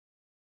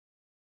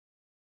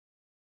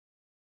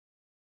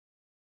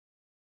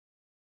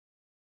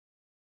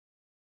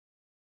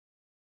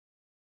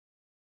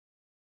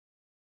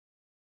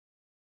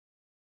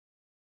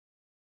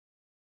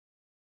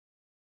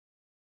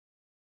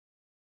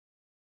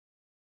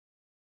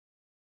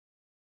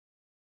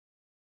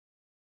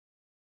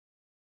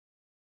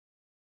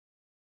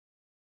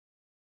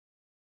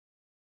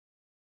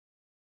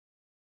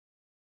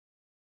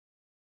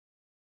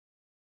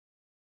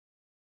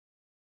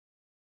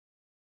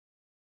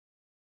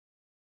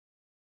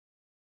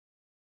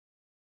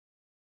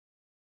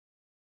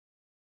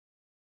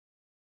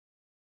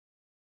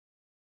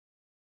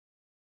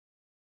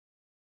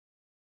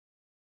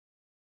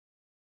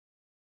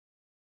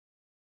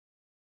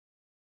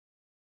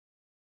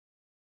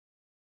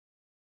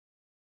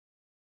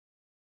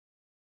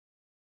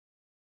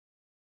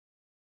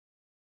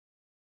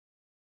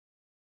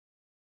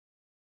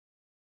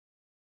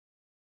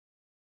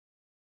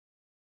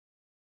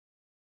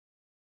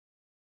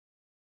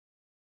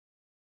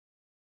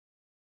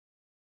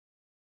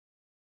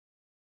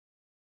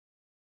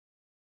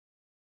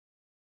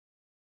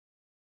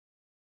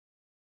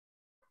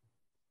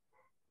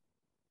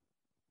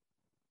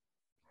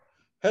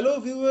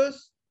Hello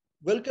viewers,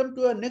 welcome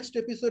to our next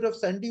episode of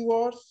Sandy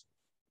Wars,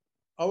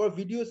 our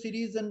video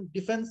series on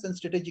defense and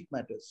strategic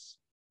matters.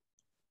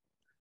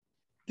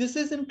 This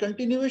is in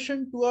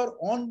continuation to our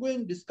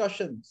ongoing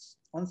discussions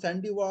on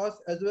Sandy Wars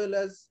as well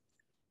as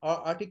our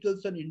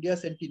articles on India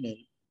Sentinel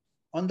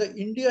on the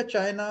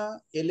India-China,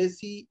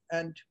 LAC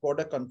and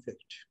border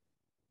conflict.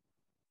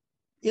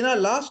 In our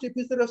last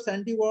episode of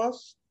Sandy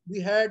Wars,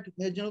 we had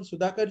Major General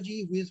Sudhakar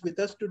ji, who is with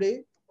us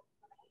today,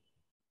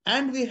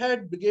 and we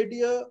had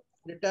Brigadier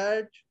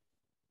retired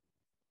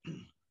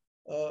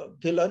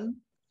Dhilan.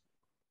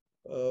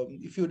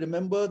 If you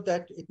remember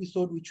that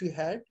episode which we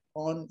had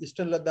on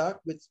Eastern Ladakh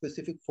with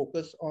specific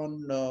focus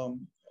on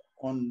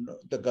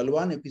the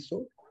Galwan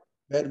episode,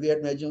 where we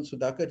had Major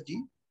Sudhakar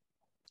ji,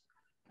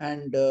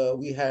 and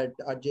we had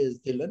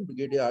RJS Dhilan,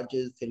 Brigadier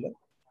RJS Dhilan.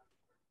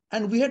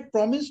 And we had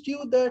promised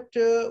you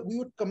that we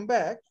would come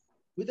back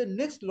with the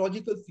next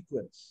logical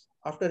sequence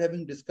after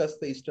having discussed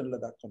the Eastern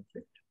Ladakh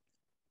conflict.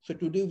 So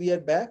today we are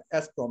back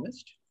as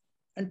promised.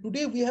 And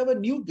today we have a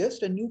new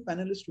guest, a new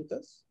panelist with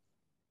us,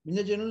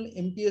 Major General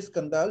MPS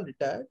Kandal,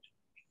 retired.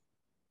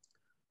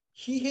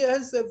 He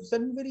has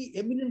some very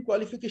eminent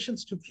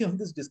qualifications to be on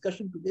this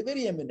discussion today,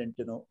 very eminent,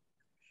 you know.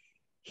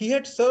 He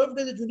had served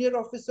as a junior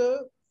officer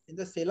in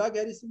the Sela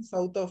garrison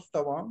south of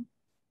Tawang.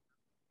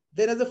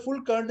 Then as a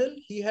full colonel,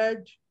 he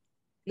had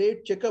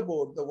played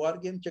checkerboard, the war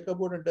game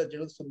checkerboard under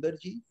General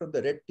Sundarji from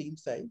the red team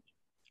side.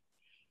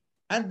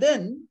 And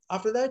then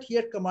after that, he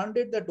had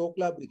commanded the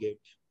Dokla Brigade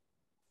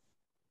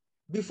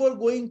before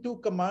going to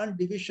command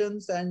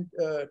divisions and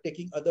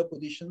taking other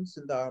positions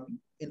in the army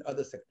in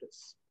other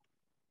sectors.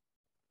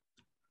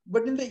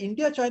 But in the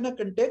India-China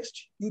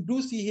context, you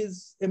do see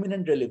his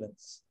eminent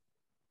relevance.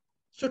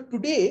 So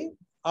today,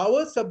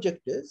 our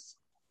subject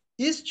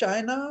is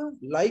China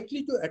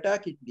likely to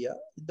attack India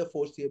in the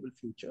foreseeable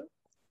future?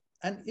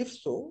 And if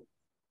so,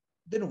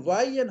 then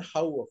why and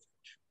how of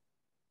it?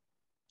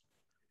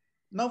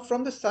 Now,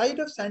 from the side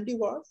of Sandy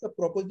Wars, the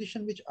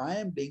proposition which I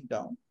am laying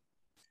down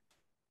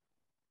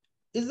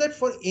is that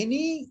for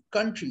any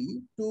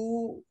country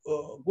to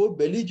go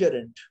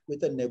belligerent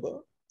with a neighbor,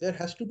 there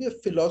has to be a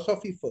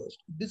philosophy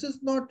first. This is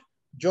not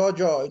jaw,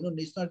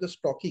 it's not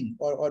just talking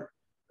or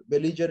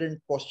belligerent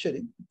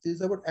posturing. This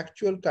is about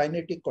actual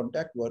kinetic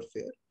contact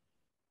warfare.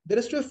 There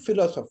has to be a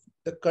philosophy.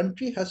 The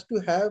country has to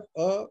have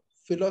a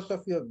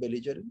philosophy of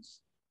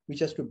belligerence, which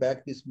has to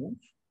back this move.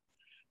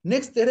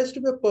 Next, there has to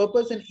be a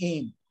purpose and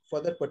aim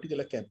for that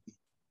particular campaign.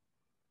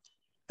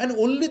 And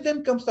only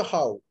then comes the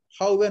how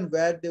and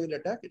where they will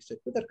attack, etc.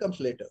 That comes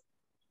later.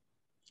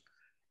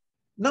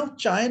 Now,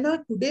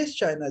 China, today's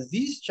China,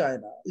 Xi's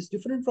China, is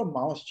different from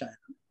Mao's China.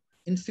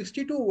 In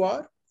 62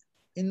 war,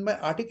 in my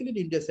article in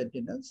India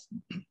Sentinels,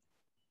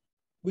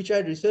 which I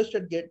had researched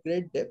at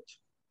great depth,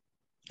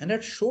 and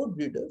had showed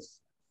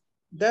readers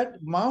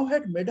that Mao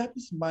had made up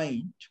his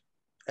mind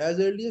as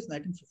early as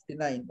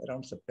 1959,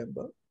 around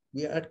September.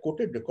 We had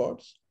quoted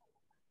records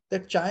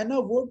that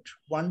China would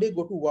one day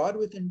go to war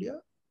with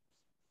India.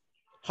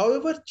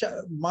 However,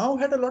 Mao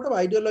had a lot of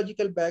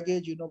ideological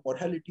baggage,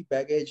 morality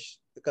baggage,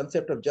 the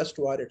concept of just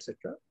war,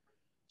 etc.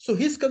 So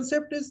his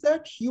concept is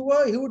that he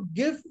would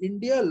give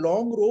India a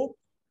long rope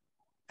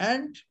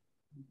and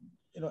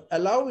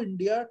allow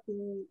India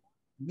to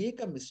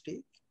make a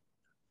mistake,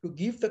 to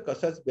give the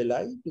casus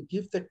belli, to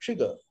give the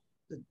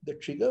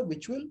trigger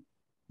which will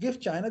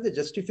give China the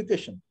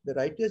justification, the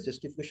righteous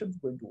justification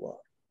for going to war.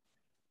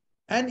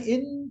 And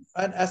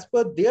as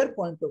per their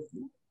point of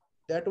view,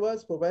 that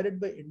was provided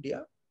by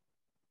India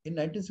in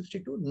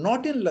 1962,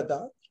 not in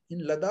Ladakh.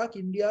 In Ladakh,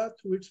 India,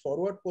 through its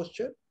forward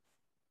posture,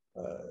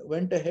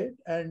 went ahead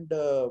and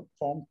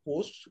formed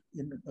posts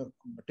in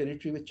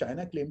territory which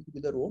China claimed to be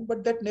their own,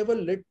 but that never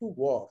led to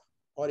war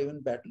or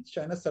even battles.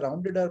 China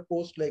surrounded our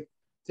post like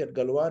at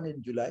Galwan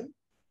in July,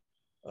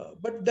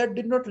 but that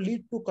did not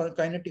lead to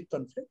kinetic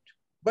conflict.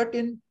 But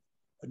in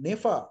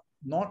Nefa,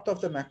 north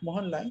of the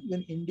McMahon line,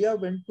 when India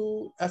went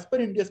to, as per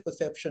India's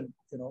perception,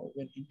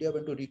 when India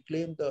went to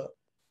reclaim the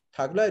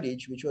Thagla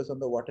Ridge, which was on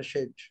the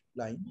watershed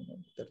line,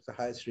 that's the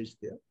highest ridge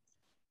there.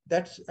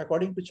 That's,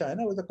 according to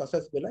China, was the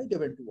casus belli, they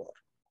went to war.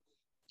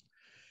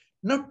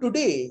 Now,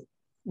 today,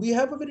 we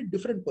have a very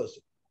different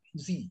person,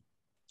 Xi.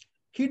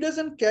 He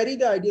doesn't carry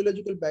the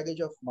ideological baggage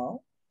of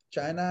Mao.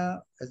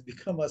 China has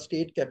become a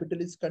state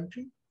capitalist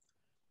country.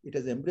 It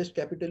has embraced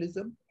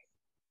capitalism.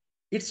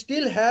 It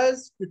still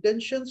has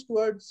pretensions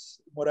towards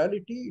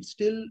morality. It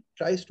still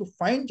tries to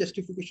find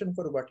justification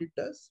for what it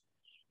does.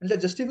 And the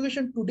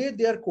justification today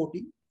they are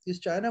quoting is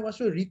China wants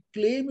to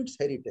reclaim its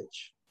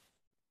heritage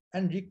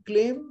and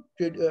reclaim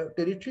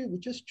territory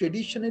which is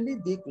traditionally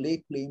they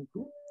lay claim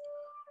to.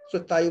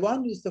 So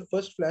Taiwan is the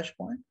first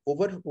flashpoint,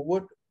 overt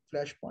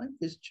flashpoint,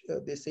 which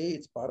they say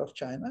it's part of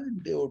China,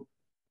 and they would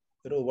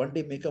one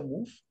day make a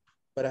move,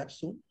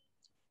 perhaps soon.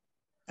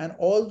 And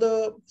all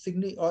the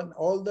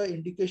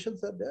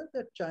indications are there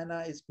that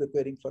China is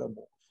preparing for a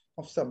move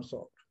of some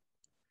sort.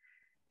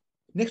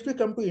 Next, we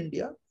come to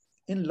India.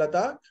 In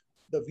Ladakh,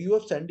 the view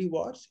of Sandy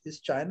Wars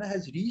is China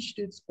has reached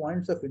its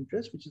points of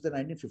interest, which is the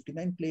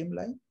 1959 claim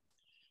line.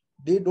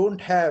 They don't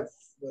have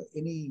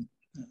any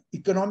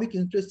economic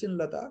interest in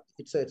Ladakh.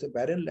 It's a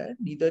barren land.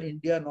 Neither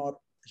India nor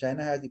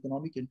China has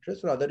economic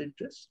interests or other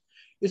interests.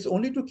 It's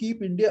only to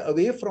keep India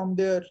away from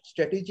their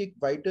strategic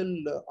vital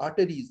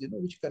arteries,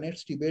 which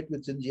connects Tibet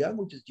with Xinjiang,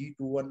 which is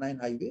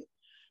G219 highway,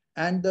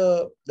 and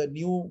the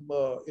new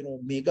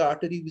mega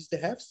artery which they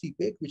have,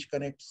 CPEC, which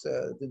connects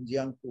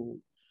Xinjiang to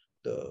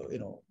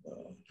the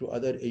to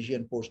other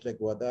Asian ports like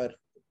Gwadar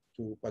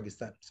to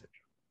Pakistan, etc.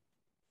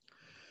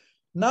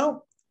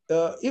 Now,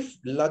 if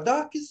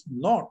Ladakh is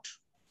not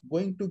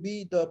going to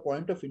be the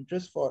point of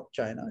interest for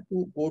China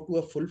to go to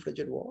a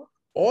full-fledged war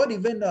or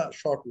even a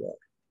short war,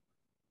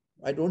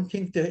 I don't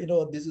think that,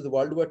 this is the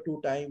World War II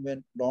time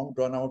when long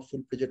drawn out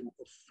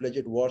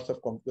full-fledged wars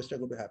of conquest are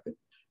going to happen.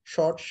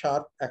 Short,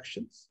 sharp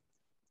actions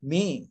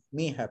may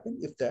happen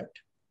if that.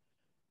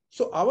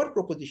 So our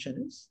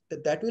proposition is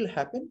that will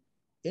happen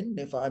in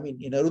in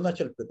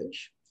Arunachal Pradesh,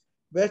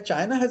 where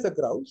China has a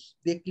grouse.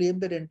 They claim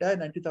their entire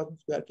 90,000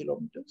 square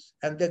kilometers,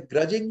 and they're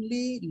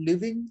grudgingly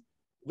living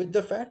with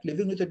the fact,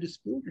 living with a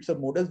dispute. It's a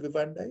modus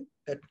vivendi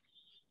that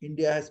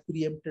India has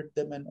preempted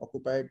them and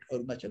occupied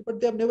Arunachal, but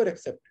they have never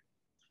accepted.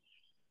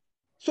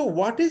 So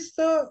what is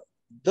the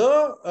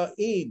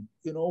aim,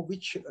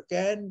 which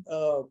can,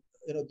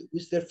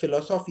 which their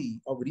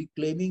philosophy of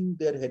reclaiming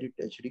their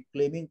heritage,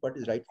 reclaiming what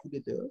is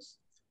rightfully theirs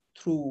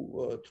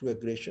through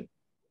aggression?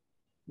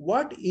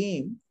 What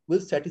aim will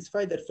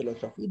satisfy that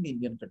philosophy in the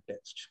Indian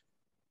context?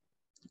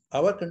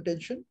 Our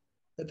contention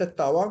that the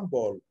Tawang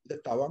Ball, the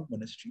Tawang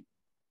monastery,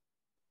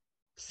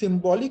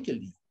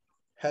 symbolically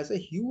has a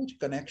huge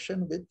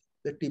connection with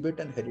the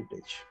Tibetan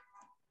heritage.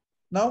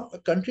 Now, a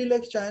country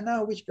like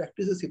China, which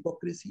practices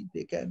hypocrisy,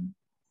 they can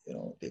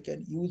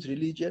use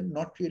religion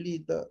not really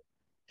in the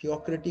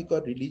theocratic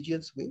or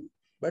religious way,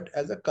 but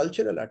as a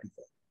cultural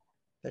artifact.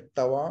 That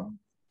Tawang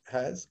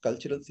has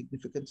cultural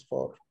significance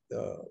for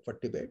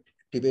Tibet.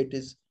 Tibet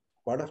is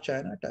part of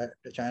China.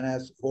 China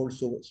holds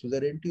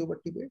suzerainty over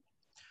Tibet.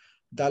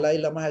 Dalai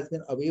Lama has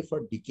been away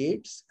for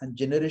decades, and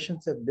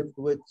generations have lived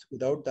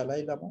without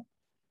Dalai Lama.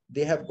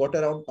 They have got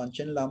around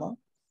Panchen Lama.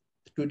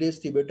 Today's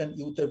Tibetan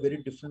youth are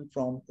very different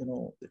from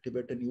the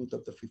Tibetan youth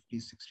of the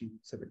 50s, 60s,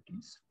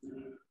 70s.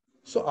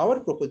 So our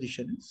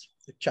proposition is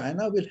that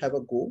China will have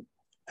a go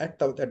at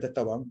the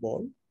Tawang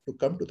Ball to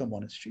come to the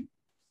monastery.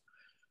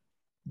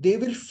 They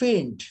will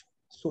feint.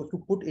 So to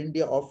put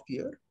India off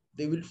gear,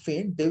 they will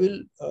feint. They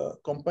will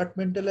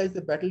compartmentalize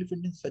the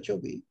battlefield in such a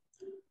way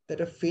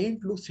that a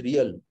feint looks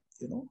real.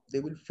 They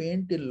will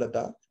feint in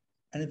Ladakh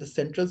and in the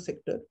central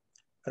sector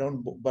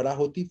around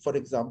Barahoti, for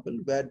example,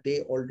 where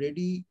they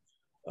already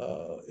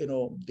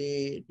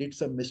they did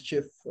some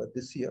mischief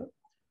this year.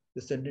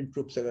 They sent in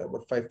troops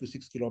about 5 to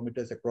 6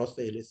 kilometers across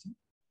the LAC,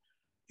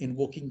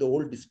 invoking the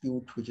old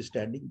dispute which is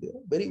standing there.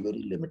 Very,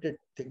 very limited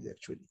things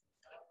actually.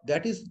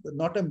 That is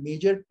not a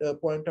major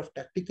point of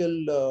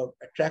tactical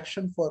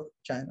attraction for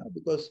China,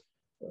 because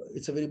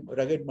it's a very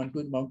rugged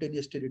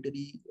mountainous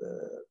territory.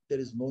 There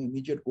is no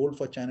immediate goal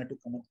for China to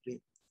come and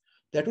play.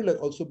 That will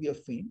also be a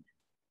feint.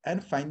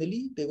 And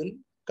finally, they will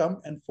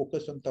come and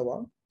focus on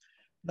Tawang.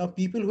 Now,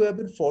 people who have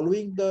been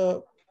following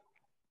the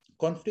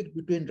conflict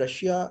between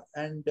Russia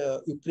and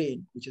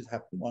Ukraine, which is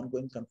happening,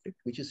 ongoing conflict,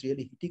 which is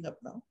really heating up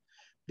now,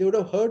 they would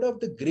have heard of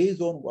the gray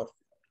zone warfare.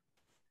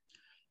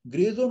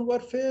 Gray zone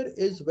warfare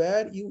is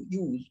where you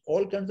use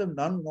all kinds of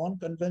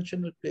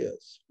non-conventional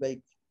players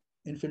like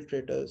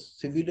infiltrators,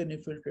 civilian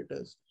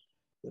infiltrators,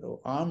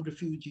 armed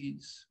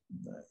refugees,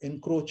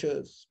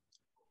 encroachers.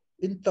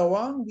 In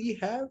Tawang, we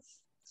have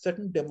there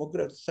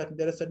are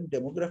certain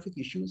demographic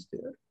issues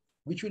there,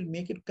 which will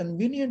make it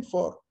convenient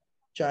for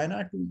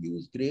China to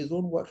use gray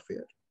zone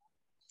warfare.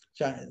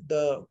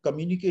 The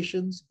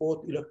communications,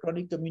 both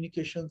electronic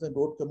communications and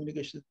road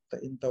communications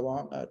in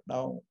Tawang are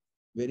now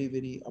very,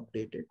 very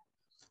updated.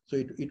 So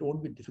it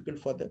won't be difficult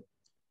for them.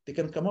 They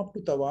can come up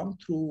to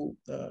Tawang through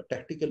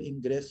tactical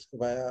ingress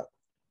via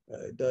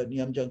the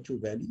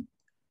Niamjangchu Valley,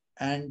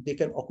 and they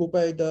can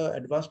occupy the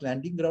advanced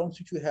landing grounds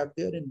which we have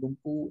there in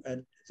Lumpu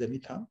and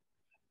Zemithang,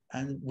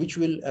 and which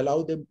will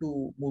allow them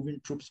to move in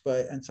troops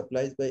and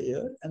supplies by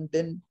air, and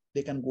then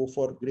they can go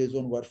for gray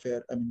zone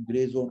warfare,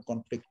 gray zone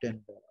conflict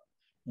and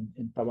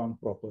in Tawang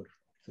proper,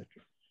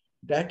 etc.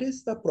 That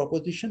is the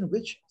proposition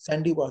which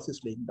Sandy was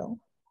is laying down.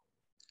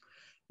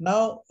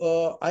 Now,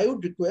 I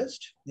would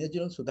request Major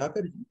General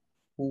Sudhakar,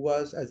 who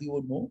was, as you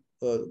would know,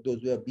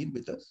 those who have been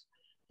with us,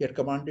 he had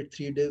commanded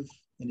 3 Div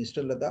in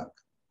Eastern Ladakh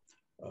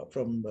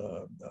from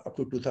up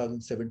to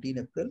 2017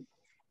 April.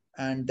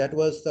 And that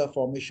was the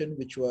formation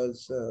which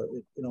was,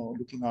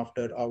 looking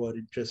after our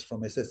interests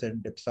from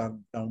SSN, Depsang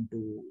down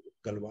to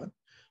Galwan.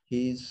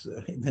 He is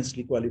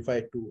immensely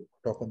qualified to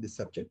talk on this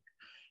subject.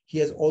 He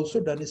has also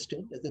done his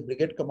stint as a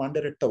brigade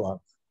commander at Tawang.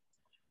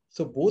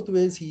 So both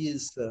ways, he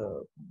is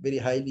very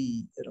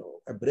highly,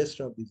 abreast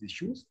of these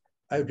issues.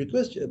 I would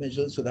request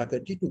Major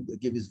Sudhakarji to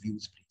give his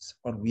views, please,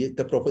 on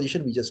the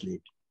proposition we just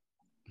laid.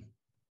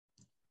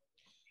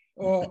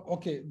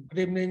 Okay. Good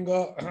evening,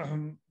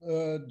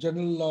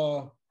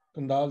 General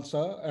Kandal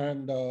sir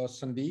and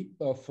Sandeep.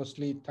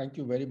 Firstly, thank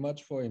you very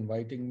much for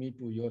inviting me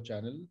to your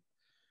channel.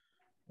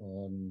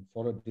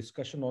 for a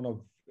discussion on an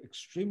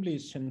extremely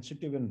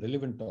sensitive and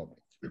relevant topic.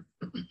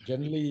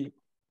 Generally,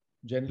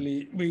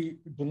 we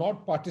do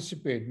not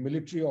participate,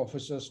 military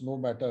officers, no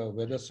matter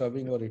whether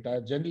serving or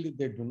retired, generally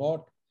they do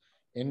not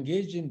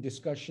engage in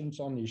discussions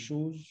on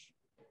issues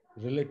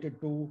related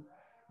to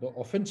the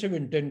offensive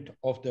intent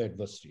of the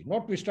adversary.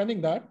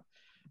 Notwithstanding that,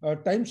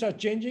 times are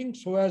changing,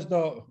 so as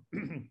the,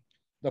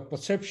 the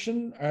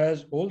perception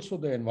as also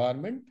the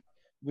environment.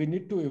 We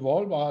need to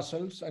evolve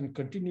ourselves and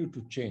continue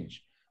to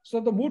change. So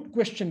the moot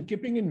question,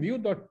 keeping in view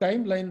the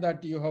timeline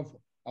that you have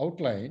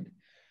outlined,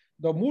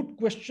 the moot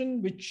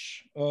question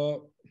which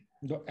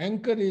the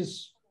anchor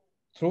is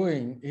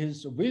throwing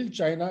is, will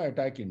China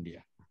attack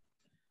India?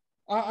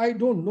 I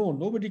don't know.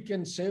 Nobody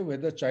can say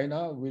whether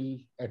China will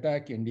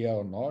attack India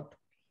or not.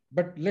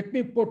 But let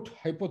me put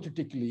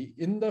hypothetically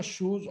in the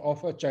shoes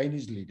of a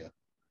Chinese leader.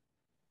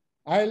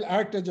 I'll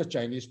act as a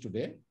Chinese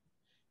today.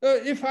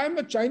 If I'm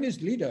a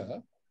Chinese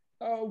leader,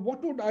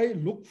 what would I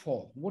look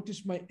for? What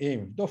is my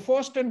aim? The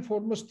first and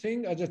foremost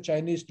thing as a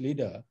Chinese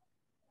leader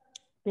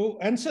to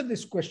answer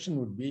this question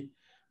would be,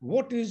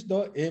 what is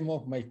the aim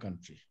of my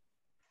country?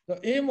 The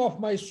aim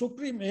of my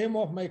supreme aim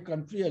of my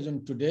country as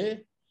in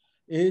today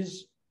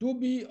is to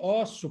be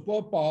a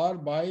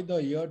superpower by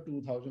the year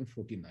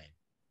 2049.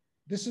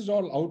 This is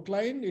all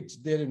outlined. It's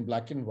there in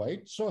black and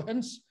white. So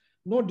hence,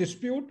 no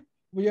dispute.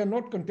 We are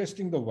not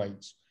contesting the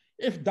whites.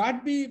 If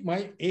that be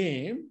my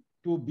aim,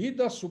 to be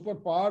the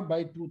superpower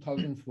by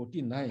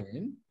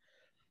 2049,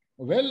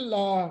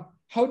 well,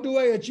 how do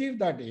I achieve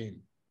that aim?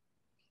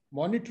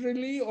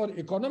 Monetarily or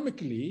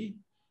economically,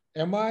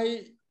 am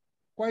I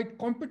quite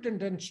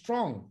competent and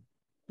strong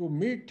to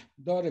meet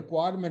the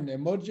requirement,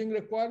 emerging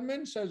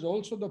requirements, as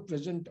also the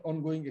present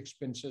ongoing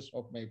expenses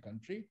of my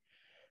country?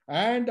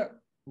 And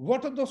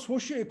what are the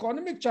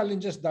socio-economic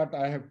challenges that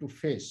I have to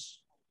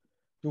face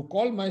to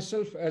call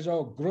myself as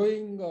a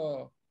growing,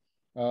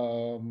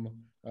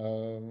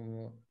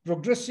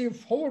 progressive,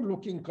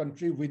 forward-looking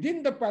country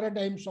within the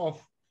paradigms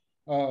of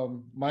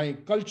my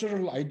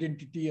cultural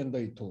identity and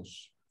the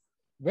ethos?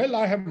 Well,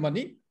 I have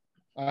money,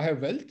 I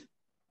have wealth,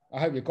 I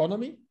have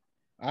economy,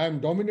 I am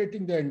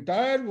dominating the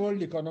entire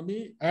world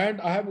economy,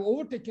 and I have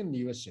overtaken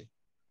USA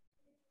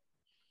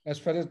as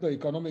far as the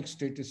economic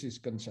status is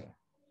concerned.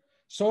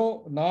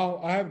 So now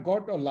I have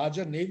got a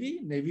larger Navy.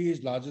 Navy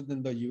is larger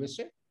than the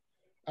USA.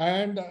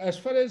 And as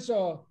far as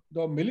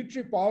the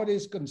military power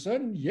is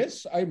concerned,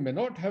 yes, I may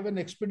not have an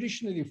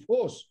expeditionary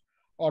force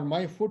or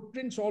my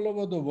footprints all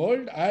over the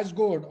world as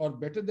good or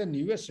better than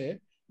USA,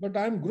 but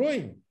I'm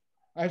growing.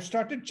 I've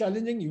started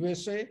challenging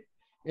USA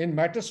in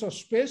matters of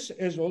space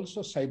as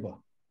also cyber.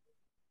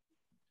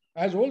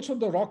 As also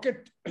the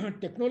rocket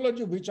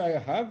technology which I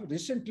have,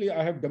 recently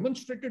I have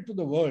demonstrated to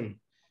the world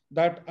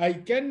that I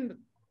can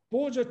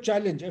pose a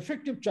challenge,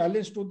 effective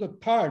challenge to the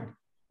third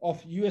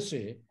of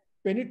USA,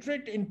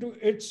 penetrate into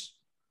its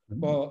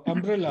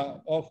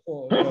umbrella of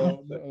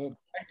the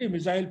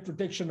anti-missile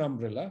protection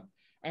umbrella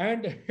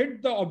and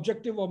hit the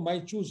objective of my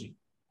choosing.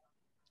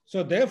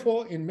 So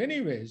therefore, in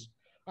many ways,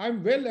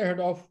 I'm well ahead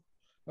of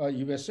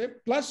USA.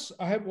 Plus,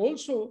 I have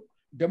also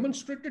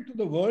demonstrated to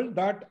the world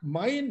that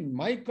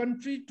my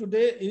country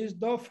today is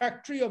the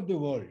factory of the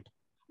world.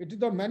 It is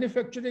the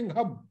manufacturing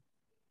hub,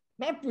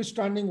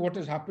 notwithstanding what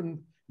has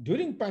happened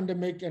during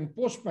pandemic and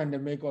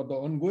post-pandemic or the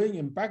ongoing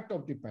impact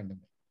of the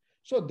pandemic.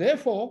 So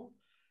therefore,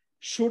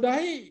 should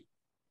I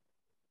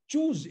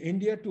choose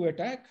India to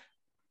attack?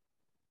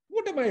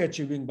 What am I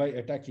achieving by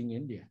attacking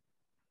India?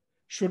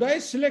 Should I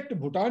select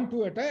Bhutan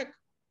to attack?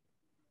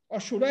 Or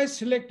should I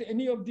select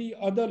any of the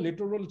other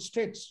littoral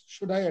states?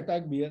 Should I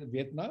attack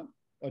Vietnam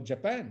or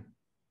Japan?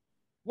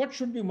 What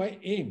should be my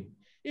aim?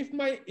 If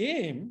my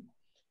aim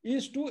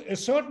is to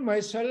assert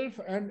myself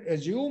and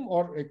assume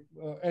or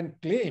and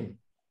claim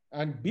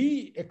and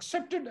be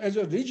accepted as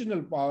a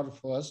regional power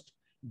first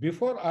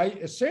before I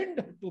ascend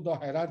to the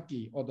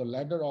hierarchy or the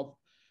ladder of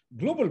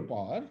global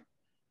power,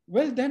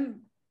 well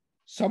then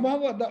somehow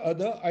or the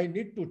other I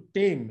need to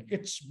tame.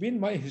 It's been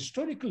my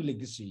historical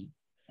legacy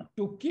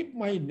to keep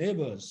my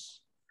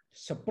neighbors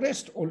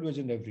suppressed always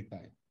and every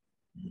time.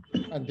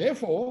 And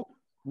therefore,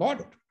 I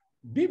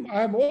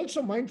am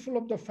also mindful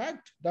of the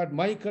fact that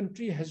my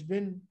country has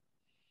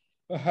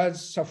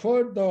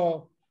suffered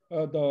the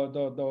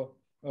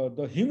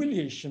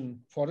humiliation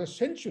for a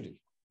century.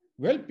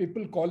 Well,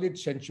 people call it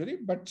century,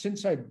 but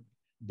since I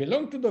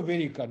belong to the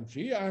very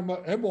country, I am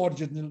an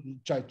aboriginal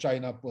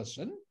China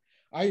person.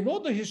 I know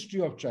the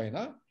history of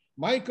China.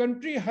 My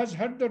country has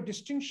had the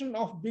distinction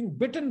of being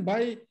bitten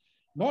by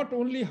not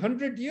only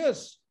 100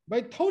 years,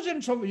 by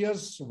thousands of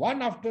years,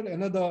 one after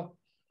another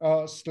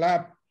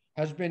slap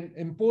has been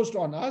imposed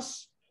on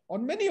us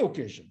on many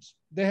occasions.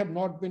 They have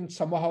not been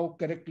somehow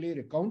correctly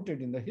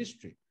recounted in the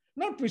history.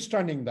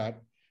 Notwithstanding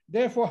that,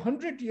 therefore,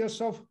 100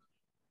 years of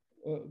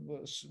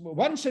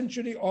 1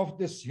 century of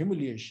this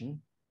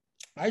humiliation,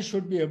 I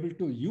should be able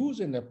to use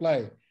and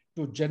apply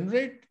to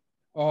generate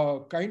a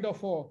kind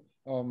of a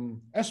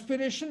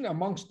aspiration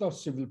amongst the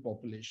civil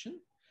population,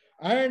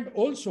 and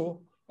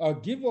also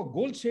give a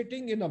goal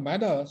setting in a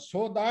manner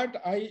so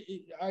that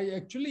I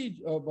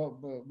actually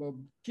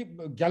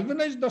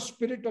galvanize the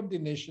spirit of the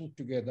nation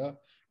together.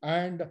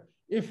 And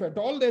if at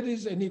all there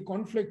is any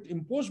conflict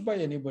imposed by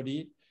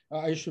anybody,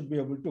 I should be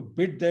able to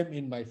bid them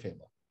in my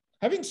favor.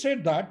 Having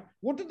said that,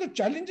 what are the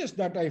challenges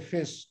that I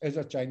face as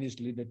a Chinese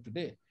leader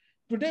today?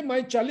 Today,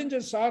 my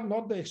challenges are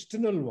not the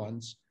external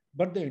ones,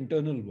 but the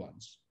internal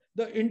ones.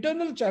 The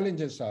internal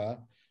challenges are,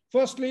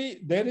 firstly,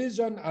 there is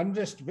an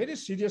unrest, very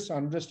serious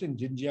unrest in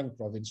Xinjiang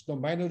province, the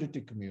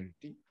minority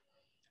community.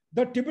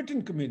 The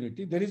Tibetan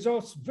community, there is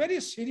a very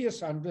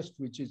serious unrest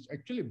which is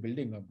actually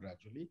building up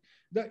gradually.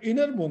 The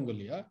Inner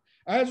Mongolia,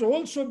 as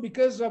also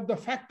because of the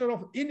factor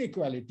of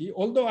inequality,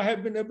 although I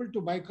have been able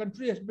to, my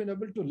country has been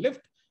able to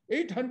lift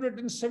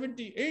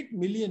 878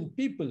 million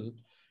people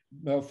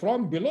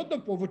from below the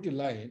poverty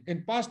line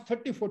in past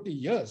 30, 40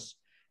 years.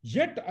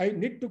 Yet I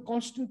need to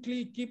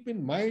constantly keep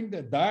in mind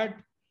that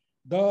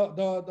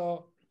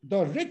the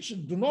rich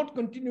do not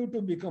continue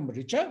to become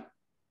richer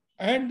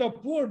and the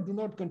poor do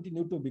not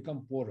continue to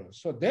become poorer.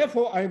 So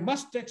therefore, I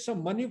must take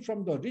some money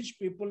from the rich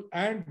people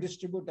and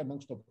distribute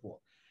amongst the poor.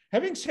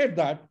 Having said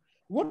that,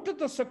 what are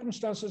the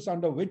circumstances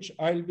under which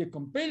I'll be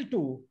compelled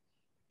to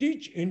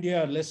teach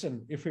India a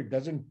lesson if it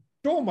doesn't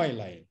toe my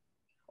line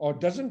or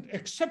doesn't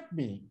accept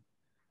me?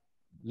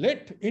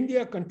 Let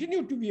India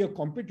continue to be a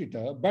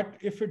competitor, but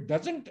if it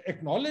doesn't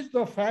acknowledge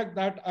the fact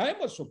that I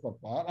am a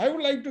superpower, I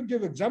would like to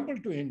give example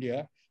to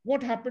India,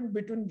 what happened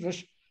between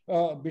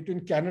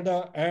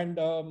Canada and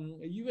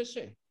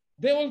USA.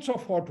 They also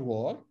fought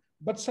war,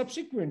 but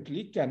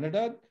subsequently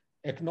Canada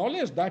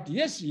acknowledged that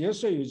yes,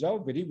 USA is a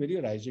very, very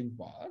rising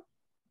power,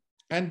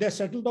 and they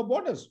settled the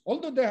borders,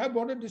 although they have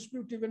border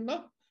dispute even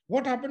now.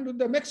 What happened with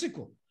the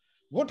Mexico?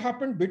 What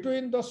happened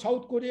between the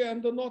South Korea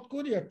and the North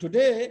Korea?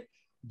 Today,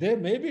 there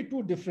may be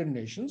two different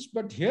nations,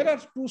 but here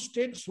are two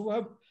states who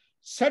have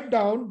sat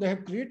down, they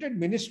have created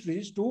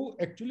ministries to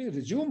actually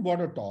resume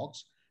border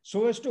talks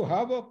so as to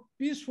have a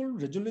peaceful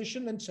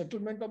resolution and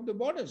settlement of the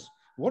borders.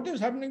 What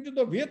is happening to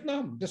the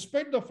Vietnam,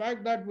 despite the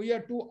fact that we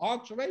are two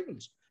arch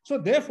rivals? So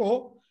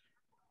therefore,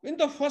 in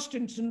the first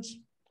instance,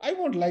 I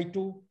won't like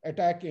to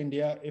attack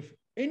India if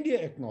India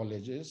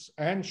acknowledges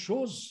and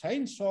shows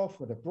signs of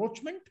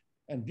rapprochement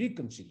and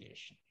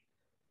reconciliation.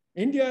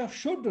 India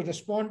should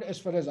respond, as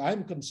far as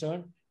I'm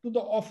concerned, to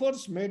the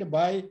offers made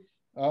by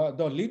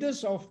the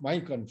leaders of my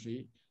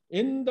country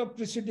in the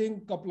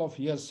preceding couple of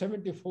years,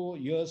 74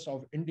 years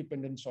of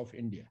independence of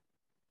India.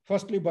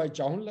 Firstly by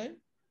Chow En-lai,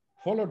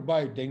 followed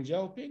by Deng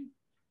Xiaoping,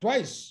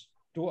 twice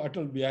to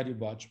Atal Bihari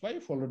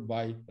Vajpayee, followed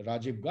by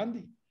Rajiv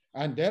Gandhi,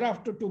 and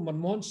thereafter to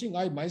Manmohan Singh.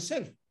 I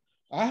myself,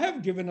 I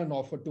have given an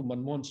offer to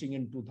Manmohan Singh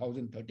in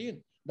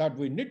 2013 that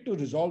we need to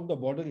resolve the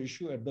border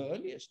issue at the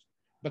earliest.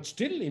 But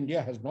still,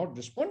 India has not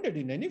responded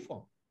in any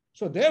form.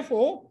 So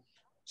therefore,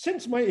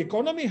 since my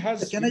economy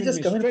has Can I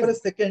just come in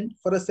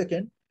for a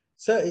second?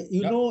 Sir,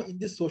 you know, in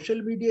this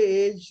social media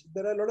age,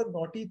 there are a lot of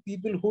naughty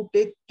people who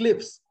take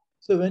clips.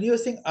 So when you are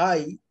saying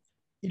I,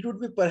 it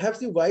would be perhaps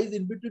wise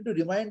in between to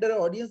remind our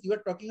audience you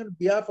are talking on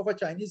behalf of a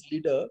Chinese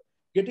leader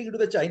getting into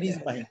the Chinese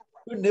mind.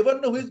 You never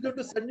know who is going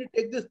to suddenly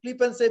take this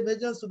clip and say,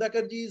 Major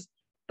Sudhakar ji is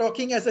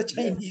talking as a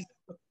Chinese.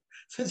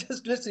 So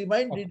just let's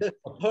remind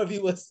our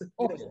viewers.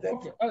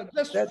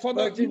 Just for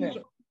the viewers,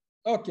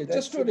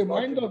 just to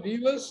remind the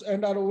viewers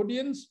and our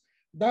audience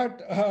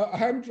that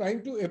I am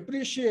trying to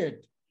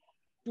appreciate,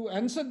 to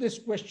answer this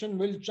question,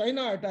 will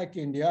China attack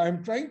India?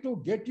 I'm trying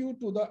to get you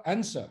to the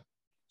answer.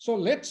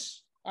 So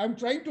I'm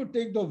trying to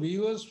take the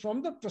viewers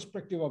from the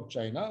perspective of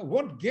China.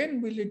 What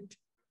gain will it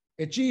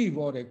achieve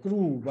or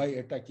accrue by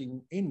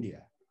attacking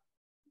India?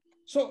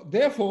 So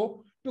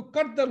therefore, to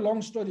cut the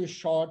long story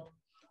short,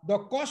 the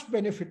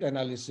cost-benefit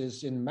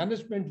analysis in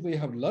management, we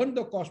have learned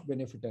the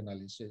cost-benefit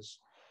analysis.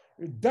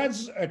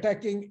 Does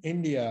attacking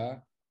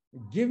India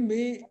give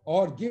me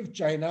or give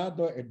China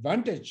the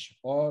advantage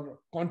or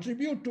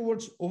contribute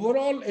towards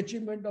overall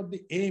achievement of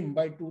the aim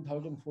by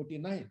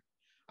 2049?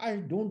 I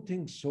don't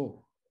think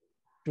so.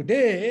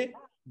 Today,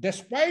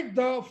 despite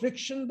the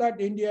friction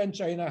that India and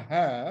China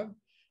have,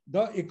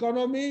 the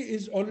economy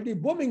is already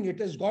booming. It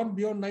has gone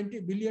beyond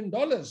 $90 billion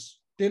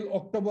till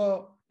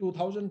October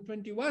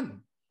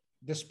 2021.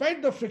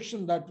 Despite the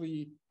friction that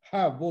we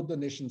have, both the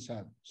nations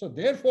have. So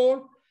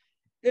therefore,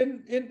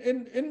 in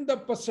the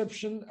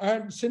perception,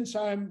 and since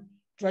I'm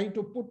trying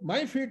to put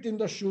my feet in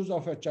the shoes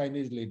of a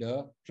Chinese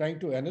leader,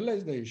 trying to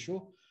analyze the issue,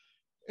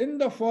 in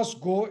the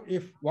first go,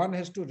 if one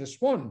has to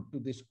respond to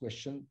this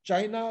question,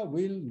 China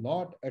will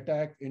not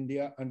attack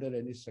India under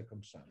any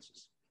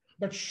circumstances.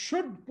 But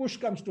should push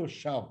comes to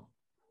shove,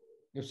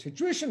 if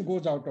situation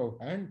goes out of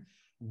hand,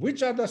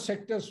 which are the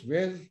sectors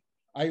where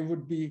I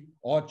would be,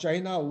 or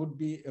China would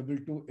be able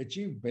to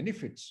achieve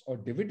benefits or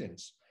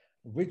dividends,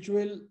 which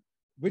will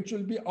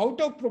be out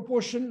of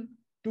proportion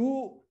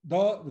to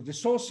the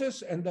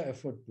resources and the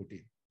effort put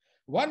in.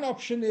 One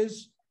option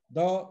is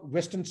the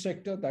Western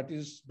sector, that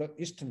is the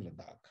Eastern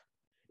Ladakh.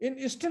 In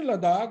Eastern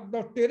Ladakh,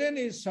 the terrain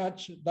is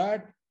such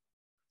that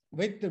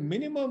with the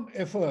minimum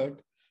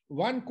effort,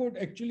 one could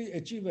actually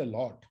achieve a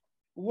lot.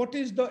 what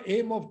is the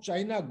aim of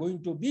China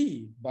going to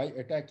be by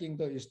attacking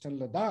the Eastern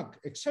Ladakh,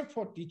 except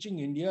for teaching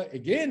India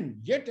again,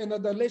 yet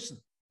another lesson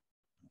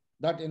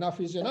that enough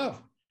is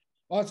enough.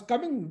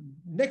 Coming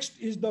next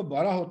is the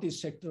Bharahoti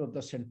sector of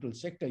the central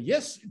sector.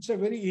 Yes, it's a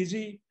very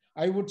easy,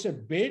 I would say,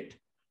 bait.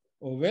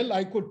 Well,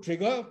 I could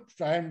trigger,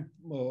 try and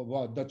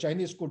the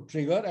Chinese could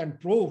trigger and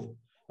prove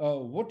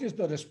what is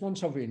the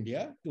response of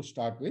India to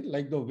start with,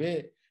 like the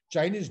way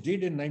Chinese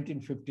did in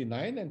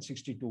 1959 and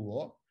 62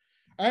 war.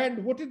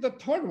 And what is the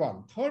third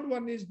one? Third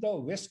one is the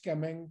West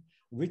Kameng,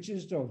 which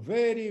is the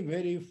very,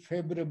 very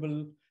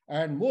favorable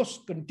and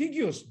most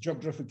contiguous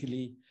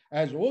geographically,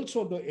 as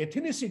also the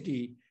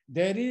ethnicity.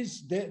 There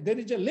is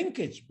a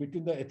linkage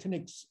between the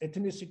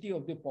ethnicity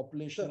of the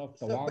population of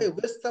Tawang. So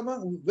by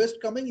West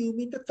Kameng, you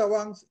mean the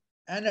Tawangs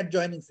and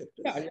adjoining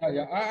sectors?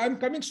 Yeah. I'm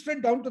coming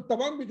straight down to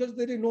Tawang because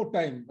there is no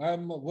time.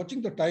 I'm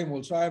watching the time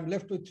also. I'm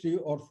left with 3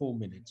 or 4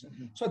 minutes.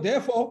 So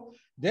therefore,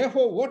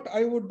 what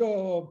I would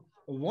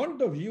want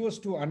the viewers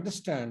to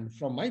understand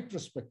from my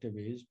perspective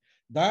is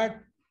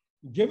that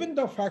given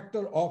the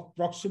factor of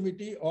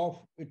proximity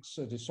of its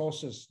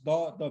resources,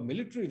 the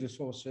military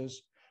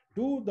resources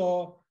to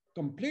the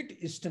complete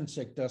eastern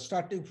sector,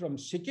 starting from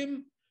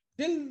Sikkim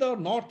till the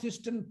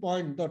northeastern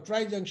point, the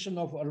tri-junction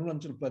of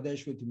Arunachal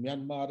Pradesh with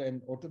Myanmar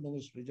and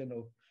autonomous region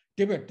of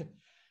Tibet,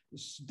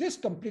 this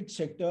complete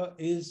sector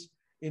is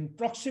in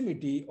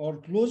proximity or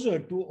closer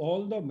to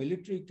all the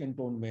military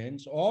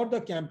cantonments or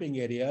the camping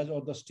areas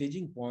or the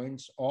staging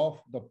points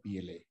of the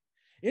PLA.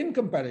 In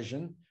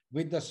comparison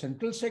with the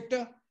central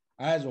sector,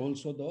 as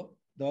also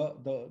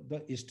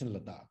the Eastern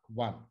Ladakh.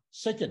 One.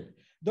 Second,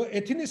 the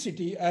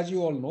ethnicity, as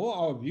you all know,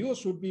 our viewers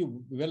should be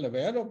well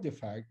aware of the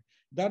fact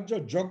that the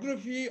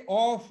geography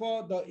of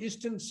the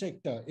eastern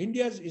sector,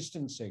 India's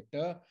eastern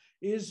sector,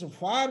 is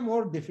far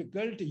more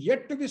difficult,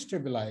 yet to be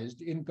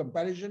stabilized in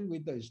comparison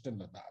with the Eastern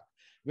Ladakh.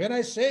 When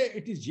I say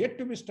it is yet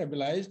to be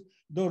stabilized,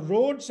 the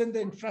roads and the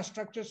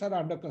infrastructures are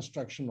under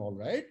construction, all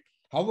right.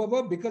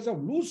 However, because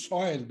of loose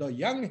soil, the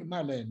young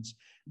Himalayans,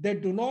 they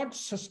do not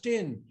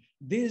sustain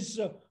these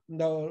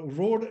the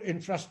road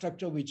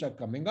infrastructure which are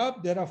coming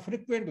up. There are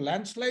frequent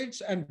landslides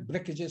and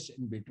breakages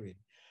in between.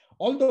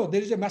 Although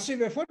there is a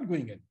massive effort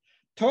going in.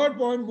 Third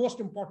point,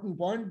 most important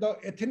point, the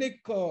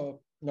ethnic,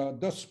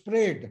 the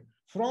spread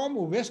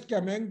from West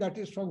Kameng, that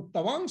is from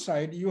Tawang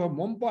side, you have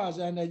Mompas,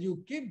 and as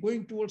you keep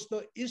going towards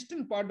the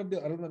eastern part of the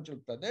Arunachal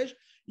Pradesh,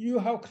 you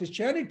have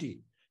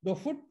Christianity. The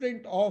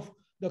footprint of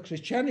the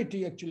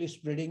Christianity actually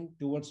spreading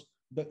towards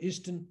the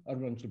eastern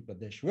Arunachal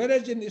Pradesh.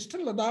 Whereas in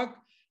Eastern Ladakh,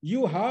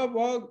 you have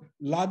a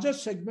larger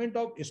segment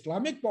of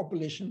Islamic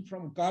population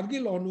from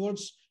Kargil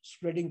onwards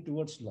spreading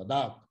towards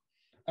Ladakh.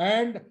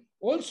 And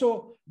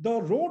also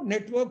the road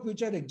network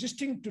which are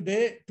existing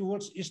today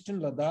towards Eastern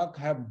Ladakh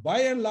have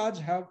by and large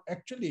have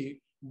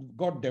actually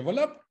got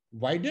developed,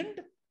 widened,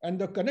 and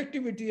the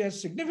connectivity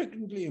has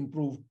significantly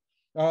improved,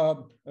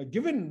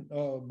 given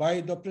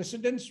by the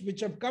precedents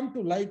which have come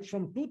to light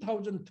from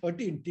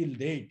 2013 till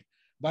date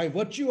by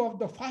virtue of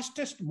the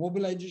fastest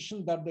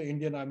mobilization that the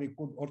Indian Army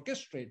could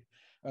orchestrate.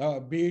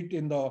 Be it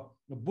in the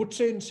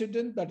Butse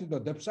incident, that is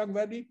the Depsang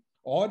Valley,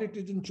 or it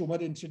is in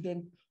Chumar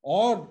incident,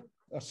 or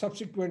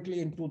subsequently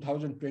in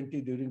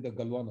 2020 during the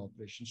Galwan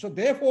operation. So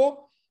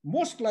therefore,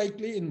 most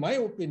likely, in my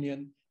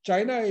opinion,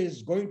 China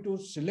is going to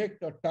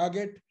select a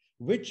target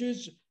which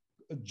is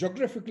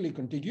geographically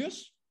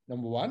contiguous,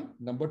 number one.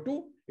 Number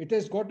two, it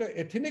has got an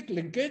ethnic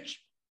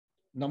linkage.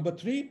 Number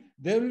three,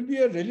 there will be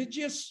a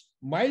religious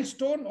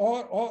milestone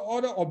or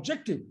an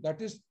objective,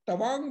 that is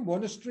Tawang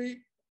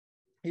Monastery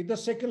is the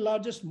second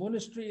largest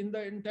monastery in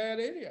the entire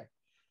area.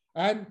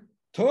 And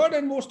third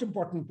and most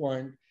important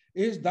point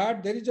is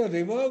that there is a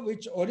river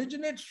which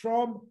originates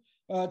from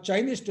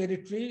Chinese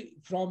territory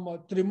from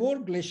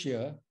Trimor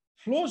Glacier,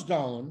 flows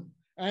down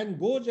and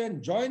goes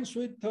and joins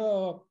with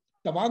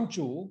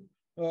Tawangchu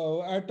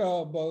at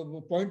a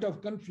point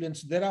of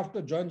confluence,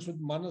 thereafter joins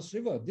with Manas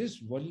River.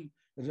 This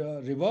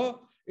river,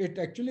 it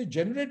actually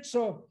generates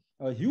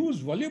a huge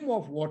volume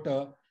of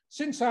water.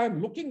 Since I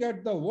am looking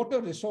at the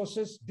water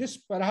resources, this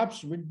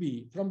perhaps would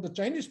be, from the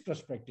Chinese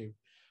perspective,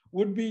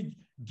 would be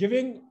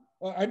giving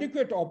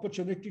adequate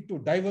opportunity to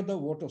divert the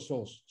water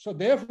source. So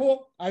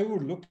therefore, I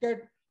would look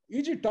at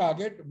easy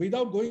target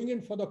without going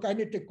in for the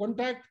kinetic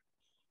contact.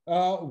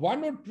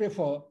 One would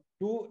prefer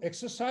to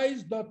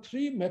exercise the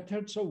three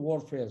methods of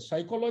warfare: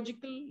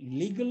 psychological,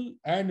 legal,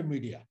 and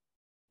media.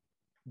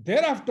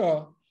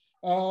 Thereafter,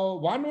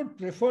 one would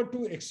prefer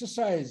to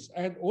exercise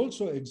and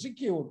also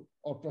execute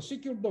or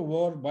prosecute the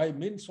war by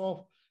means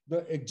of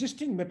the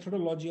existing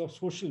methodology of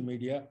social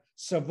media,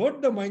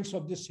 subvert the minds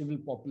of the civil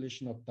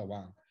population of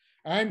Tawang,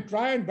 and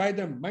try and buy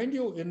them. Mind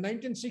you, in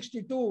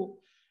 1962,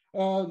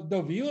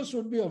 the viewers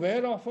would be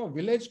aware of a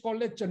village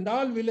called a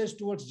Chandal village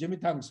towards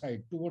Jimitang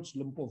side, towards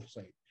Lumpur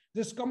side.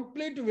 This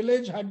complete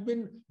village had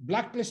been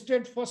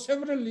blacklisted for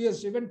several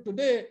years. Even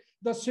today,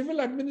 the civil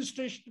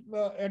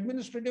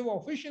administrative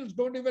officials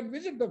don't even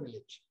visit the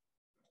village.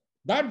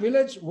 That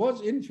village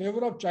was in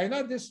favor of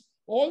China.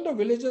 All the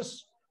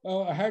villagers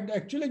had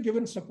actually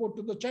given support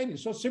to the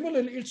Chinese. So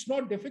similarly, it's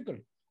not difficult.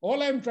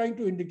 All I'm trying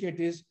to indicate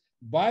is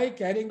by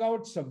carrying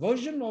out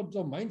subversion of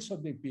the minds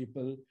of the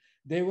people,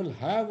 they will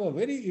have a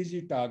very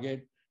easy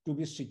target to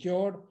be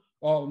secured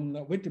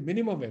with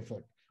minimum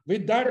effort.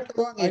 With In the that,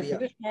 Tawang I area.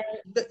 finish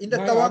In the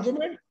my Tawang.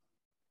 argument.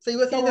 So you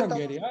were saying the Tawang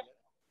Tawang area.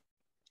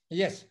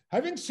 Yes.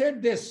 Having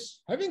said this,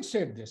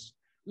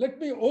 let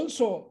me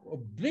also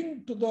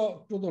bring to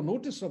the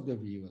notice of the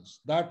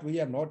viewers that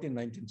we are not in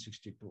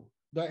 1962.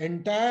 The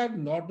entire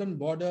northern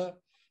border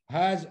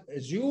has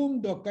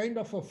assumed a kind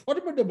of a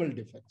formidable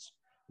defense.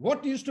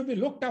 What used to be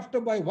looked after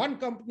by one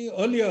company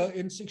earlier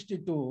in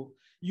 62,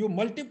 you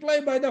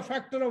multiply by the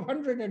factor of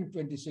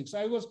 126.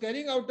 I was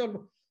carrying out a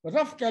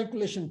rough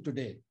calculation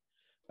today.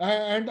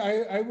 And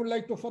I would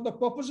like to, for the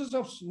purposes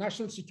of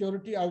national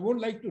security, I won't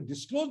like to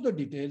disclose the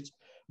details,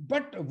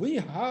 but we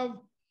have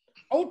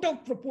out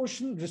of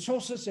proportion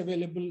resources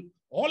available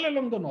all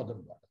along the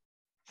northern border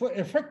for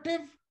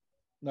effective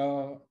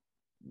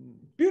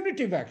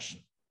punitive action.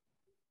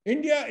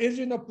 India is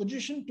in a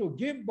position to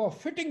give a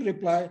fitting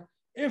reply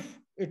if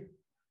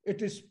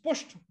it is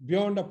pushed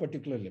beyond a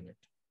particular limit.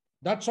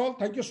 That's all.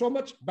 Thank you so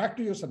much. Back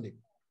to you, Sandeep.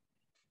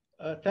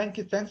 Thank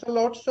you. Thanks a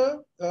lot,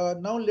 sir.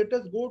 Now let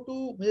us go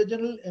to Major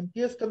General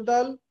MPS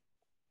Kandal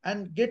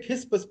and get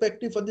his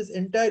perspective on this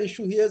entire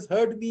issue. He has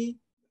heard me,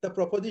 the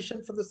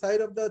proposition from the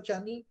side of the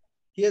channel.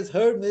 He has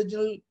heard Major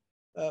General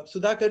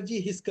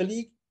Sudhakarji, his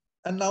colleague,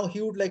 and now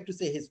he would like to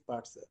say his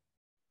part, sir.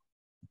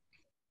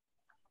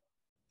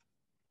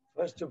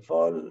 First of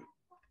all,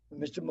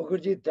 Mr.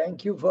 Mukherjee,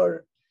 thank you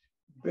for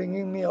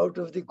bringing me out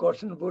of the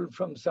cotton wool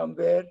from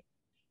somewhere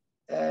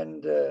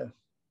and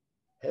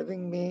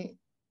having me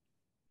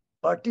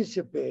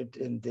participate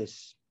in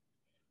this.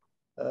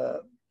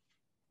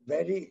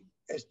 Very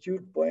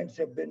astute points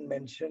have been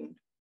mentioned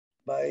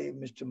by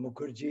Mr.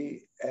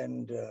 Mukherjee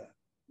and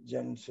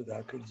Jan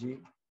Sudhakarji.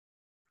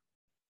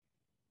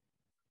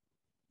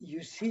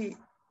 You see,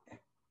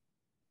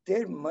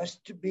 there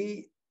must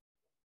be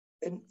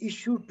an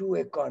issue to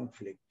a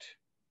conflict.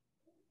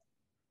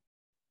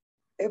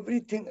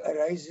 Everything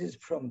arises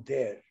from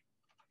there.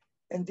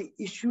 And the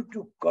issue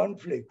to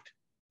conflict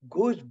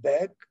goes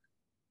back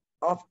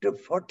after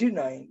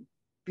 49,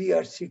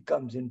 PRC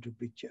comes into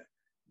picture.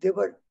 There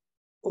were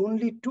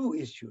only two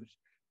issues.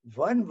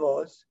 One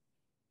was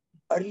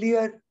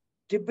earlier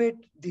Tibet,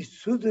 the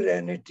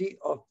suzerainty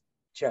of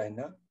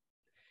China.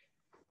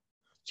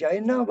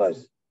 China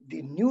was,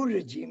 the new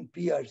regime,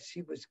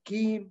 PRC, was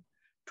keen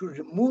to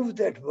remove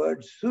that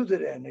word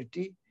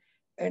suzerainty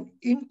and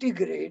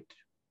integrate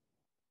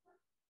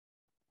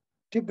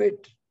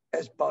Tibet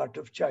as part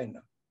of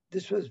China.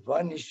 This was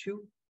one issue.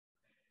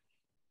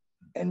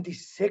 And the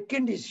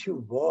second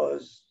issue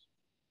was,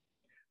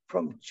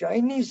 from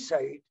Chinese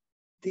side,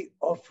 the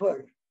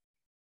offer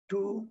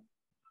to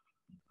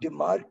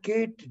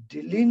demarcate,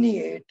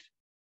 delineate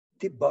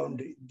the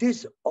boundary.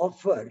 This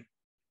offer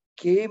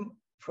came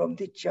from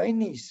the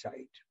Chinese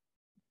side.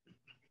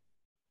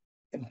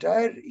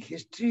 Entire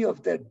history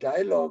of that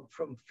dialogue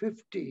from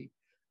 50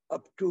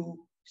 up to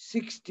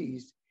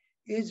 60s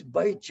is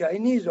by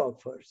Chinese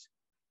offers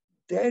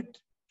that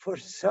for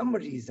some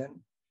reason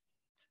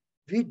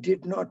we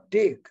did not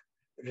take.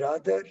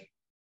 Rather,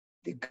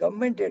 the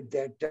government at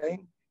that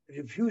time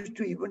refused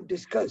to even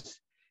discuss.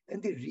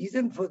 And the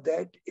reason for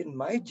that, in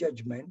my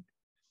judgment,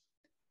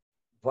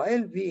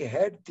 while we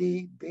had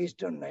the,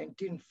 based on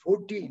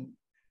 1914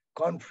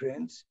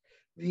 conference,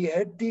 we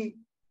had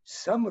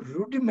some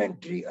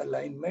rudimentary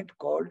alignment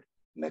called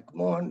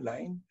McMahon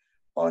line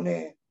on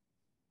a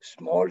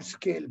small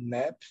scale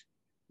maps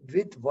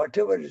with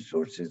whatever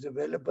resources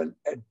available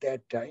at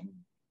that time.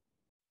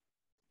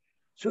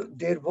 So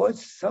there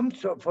was some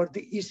sort for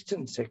the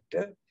eastern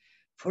sector.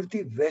 For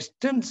the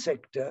western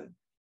sector,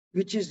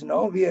 which is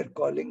now we are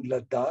calling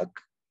Ladakh,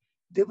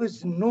 there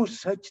was no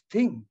such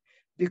thing,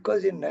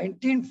 because in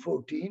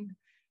 1914,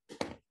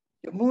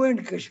 Jammu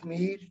and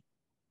Kashmir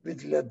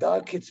with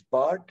Ladakh, its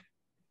part,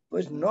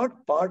 was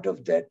not part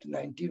of that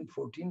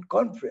 1914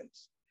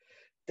 conference.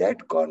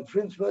 That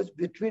conference was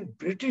between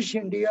British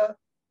India,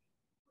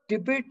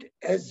 Tibet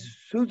as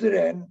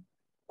suzerain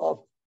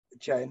of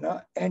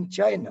China, and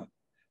China.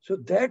 So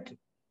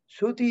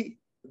the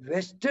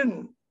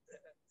western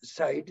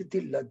side,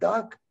 the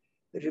Ladakh,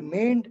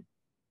 remained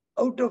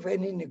out of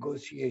any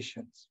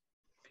negotiations.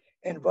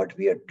 And what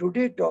we are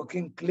today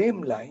talking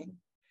claim line,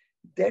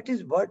 that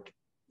is what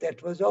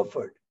that was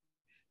offered.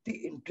 The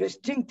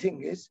interesting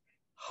thing is,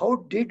 how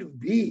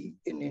did we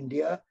in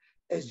India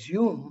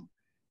assume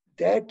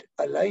that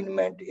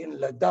alignment in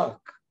Ladakh?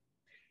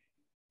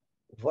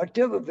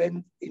 Whatever,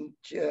 when in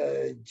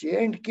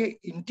J&K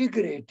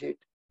integrated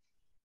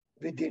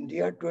with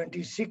India,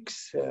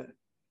 26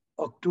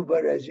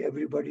 October, as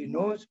everybody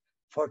knows,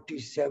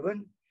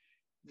 47,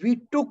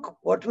 we took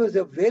what was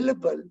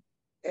available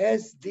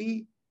as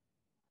the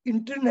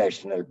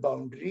international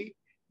boundary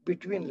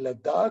between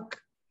Ladakh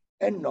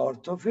and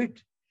north of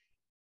it.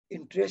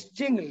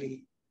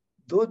 Interestingly,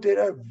 though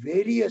there are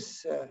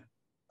various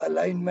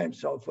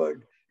alignments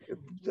offered,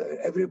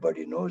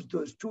 everybody knows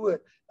those two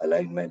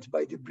alignments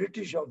by the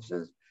British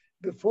officers.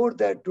 Before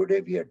that,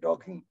 today we are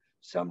talking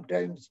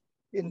sometimes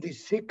in the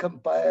Sikh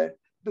Empire,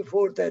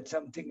 before that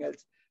something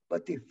else.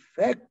 But the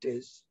fact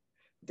is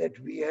that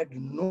we had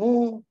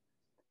no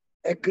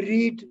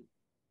agreed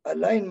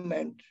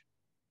alignment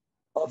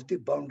of the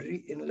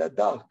boundary in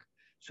Ladakh.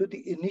 So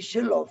the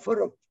initial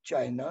offer of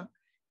China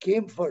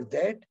came for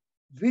that,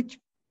 which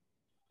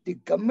the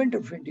government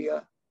of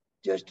India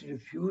just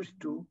refused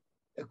to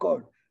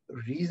accord.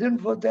 Reason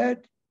for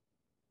that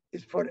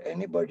is for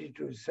anybody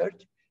to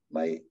research.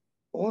 My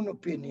own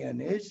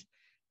opinion is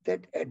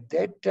that at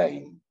that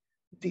time,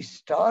 the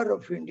star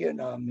of Indian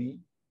Army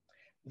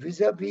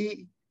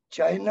vis-a-vis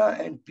China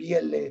and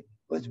PLA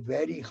was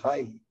very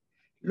high.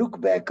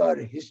 Look back our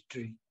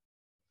history.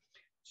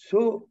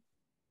 So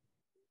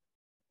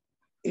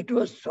it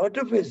was sort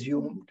of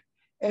assumed,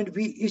 and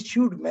we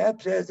issued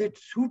maps as it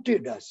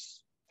suited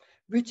us,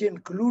 which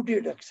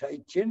included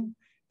Aksai Chin,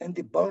 and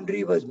the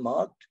boundary was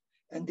marked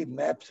and the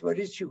maps were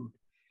issued.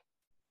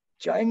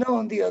 China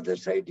on the other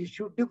side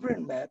issued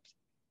different maps,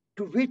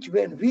 to which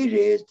when we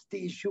raised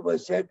the issue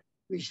was said,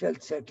 we shall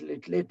settle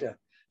it later.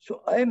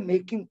 So I am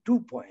making 2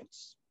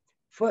 points.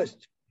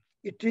 First,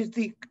 it is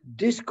the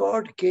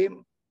discord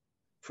came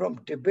from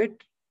Tibet,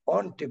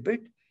 on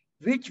Tibet,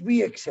 which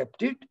we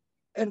accepted,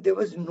 and there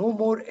was no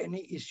more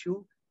any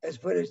issue as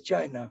far as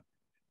China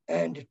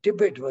and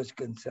Tibet was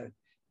concerned.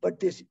 But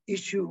this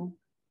issue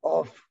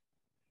of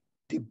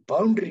the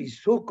boundary,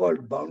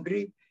 so-called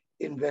boundary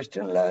in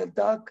Western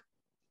Ladakh,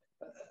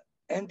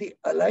 and the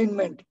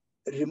alignment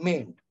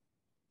remained.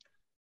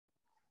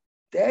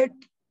 That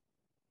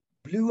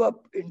blew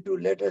up into,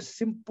 let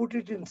us put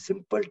it in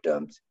simple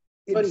terms.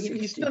 In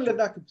Eastern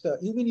Ladakh, sir.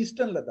 You mean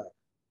Eastern Ladakh?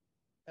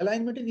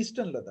 Alignment in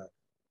Eastern Ladakh?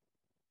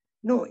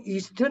 No,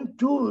 Eastern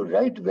too,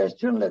 right?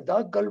 Western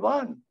Ladakh,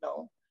 Galwan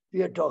now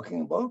we are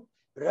talking about.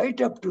 Right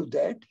up to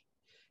that,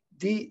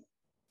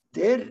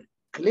 their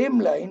claim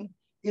line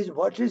is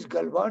what is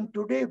Galwan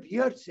today, we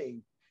are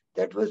saying.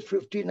 That was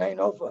 59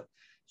 offer.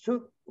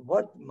 So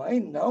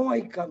now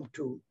I come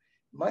to,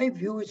 my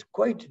view is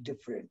quite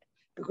different,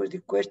 because the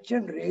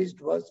question raised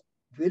was,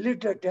 will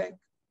it attack?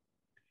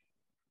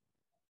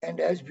 And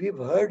as we've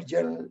heard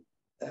General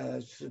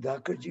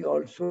Sudhakar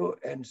also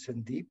and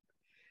Sandeep,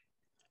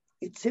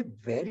 it's a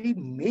very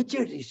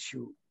major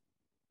issue.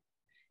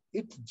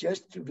 It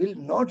just will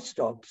not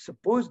stop.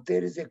 Suppose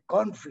there is a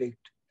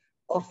conflict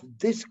of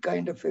this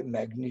kind of a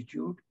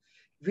magnitude,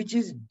 which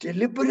is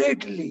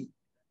deliberately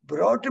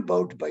brought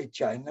about by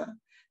China,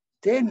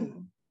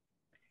 then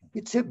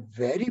it's a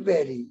very,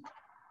 very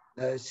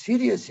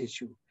serious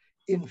issue.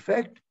 In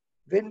fact,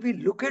 when we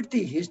look at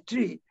the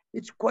history,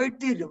 it's quite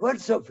the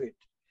reverse of it.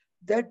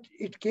 That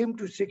it came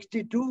to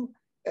 62,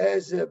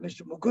 as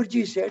Mr.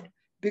 Mukherjee said,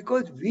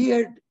 because we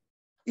had,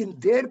 in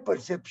their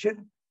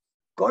perception,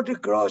 got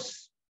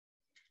across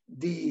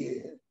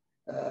the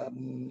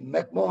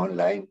McMahon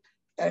line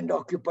and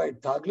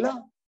occupied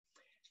Thagla.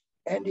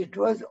 And it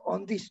was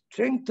on the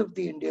strength of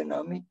the Indian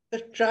Army.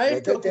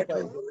 Tried to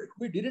occupy.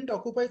 We didn't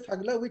occupy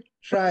Thagla, we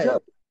tried. Sir,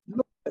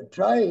 no,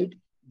 tried.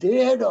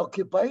 They had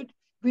occupied,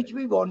 which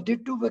we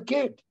wanted to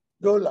vacate.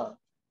 Dola.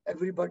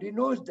 Everybody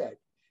knows that.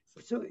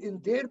 So in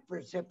their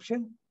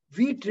perception,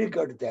 we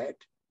triggered that.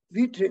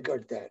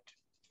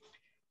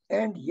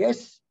 And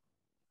yes,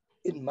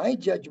 in my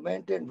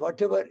judgment, and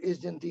whatever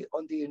is on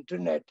the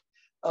internet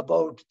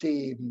about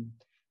the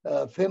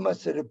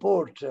famous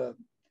report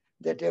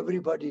that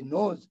everybody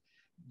knows,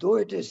 though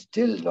it is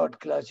still not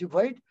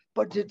classified,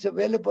 but it's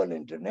available on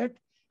internet,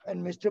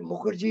 and Mr.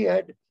 Mukherjee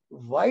had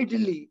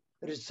widely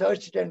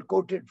researched and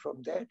quoted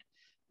from that.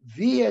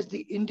 We as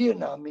the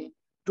Indian Army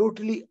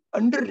totally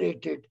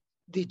underrated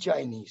the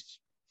Chinese,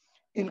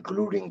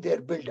 including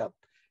their build-up.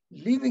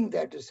 Leaving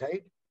that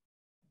aside,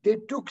 they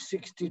took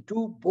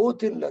 62,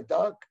 both in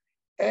Ladakh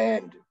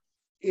and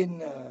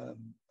in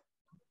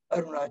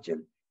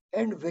Arunachal,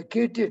 and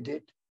vacated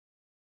it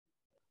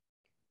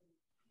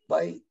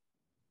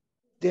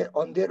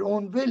on their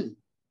own will.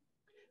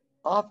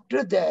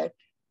 After that,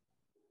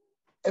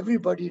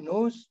 everybody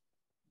knows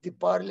the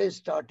parley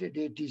started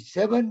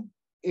 87,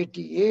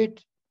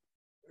 88,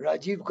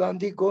 Rajiv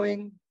Gandhi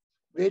going,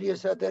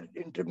 various other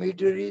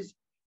intermediaries.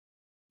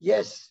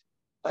 Yes,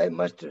 I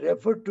must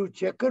refer to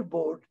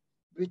checkerboard,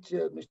 which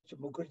Mr.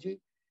 Mukherjee,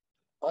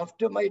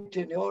 after my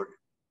tenure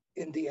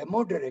in the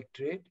MO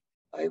Directorate,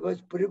 I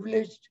was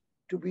privileged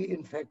to be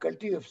in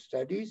Faculty of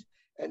Studies,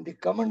 and the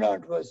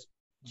Commandant was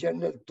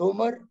General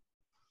Tomar.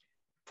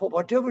 For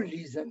whatever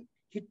reason,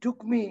 he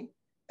took me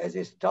as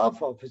a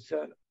staff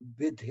officer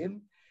with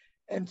him,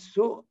 and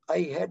so I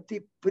had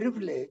the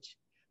privilege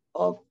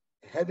of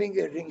having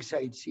a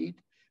ringside seat.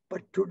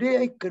 But today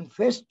I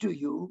confess to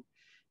you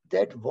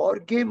that war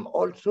game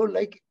also,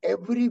 like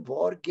every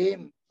war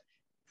game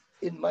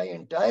in my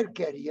entire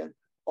career,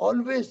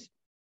 always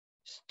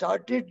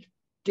started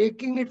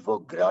taking it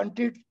for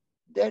granted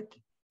that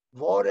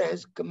war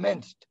has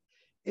commenced.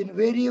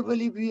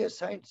 Invariably, we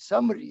assigned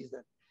some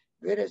reason,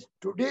 whereas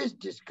today's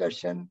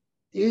discussion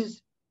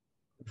is,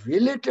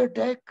 will it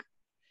attack?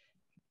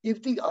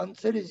 If the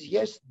answer is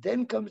yes,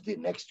 then comes the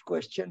next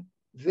question,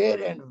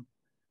 where and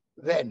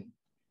when?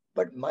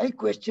 But my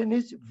question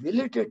is, will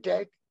it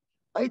attack?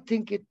 I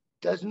think it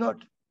does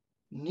not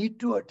need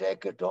to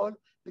attack at all,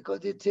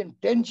 because its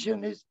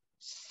intention is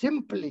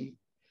simply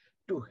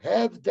to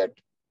have that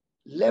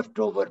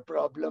leftover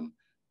problem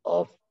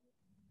of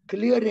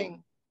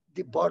clearing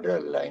the border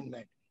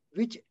alignment,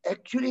 which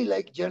actually,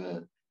 like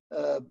General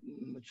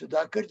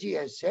Sudhakarji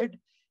has said,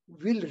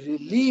 will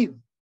relieve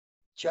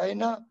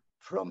China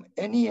from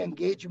any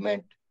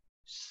engagement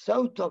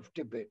south of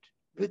Tibet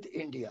with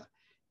India.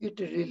 It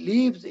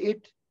relieves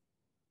it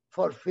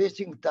for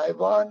facing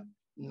Taiwan.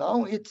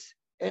 Now its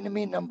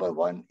enemy number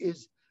one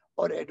is,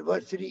 or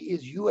adversary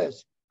is,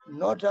 US,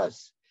 not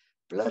us.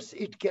 Plus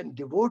it can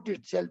devote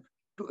itself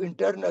to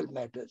internal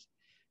matters.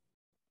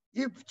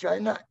 If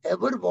China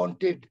ever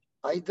wanted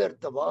either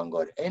Tawang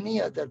or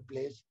any other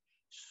place,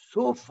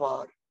 so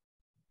far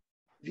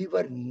we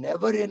were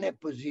never in a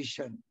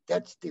position.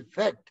 That's the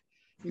fact.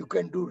 You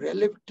can do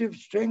relative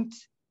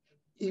strengths.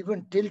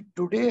 Even till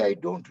today, I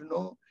don't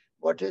know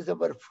what is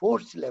our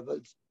force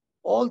levels.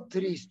 All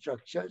three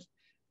structures,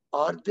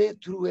 are they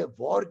through a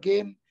war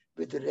game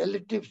with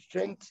relative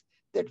strengths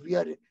that we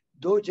are,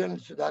 though General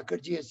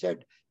Sudhakarji has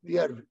said we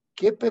are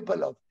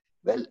capable of?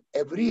 Well,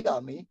 every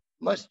army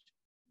must.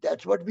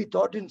 That's what we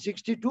thought in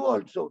 62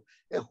 also.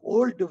 A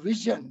whole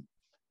division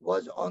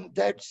was on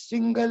that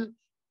single,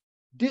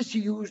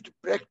 disused,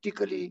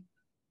 practically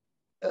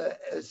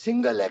a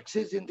single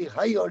axis in the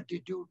high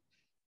altitude,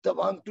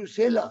 Tawang to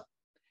Sela.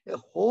 A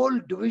whole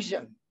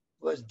division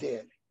was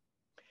there.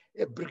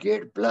 A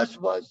brigade plus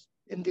was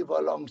in the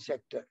Wolong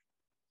sector.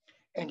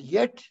 And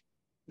yet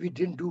we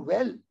didn't do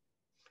well.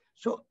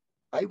 So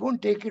I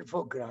won't take it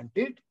for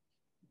granted.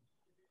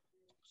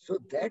 So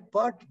that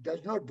part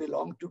does not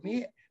belong to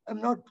me.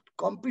 I'm not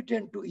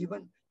competent to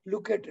even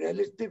look at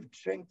relative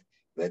strength,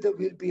 whether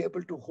we'll be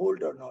able to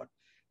hold or not.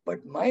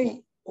 But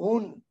my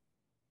own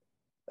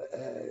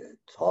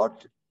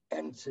thought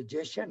and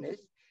suggestion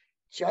is,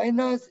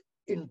 China's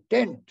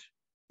intent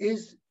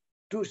is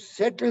to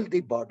settle the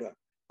border.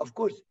 Of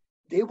course,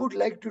 they would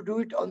like to do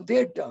it on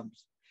their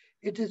terms.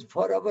 It is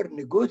for our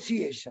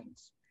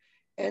negotiations.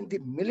 And the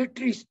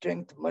military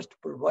strength must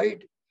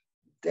provide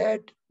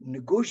that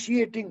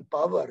negotiating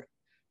power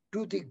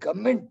to the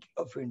government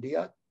of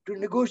India to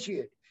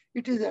negotiate.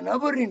 It is in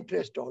our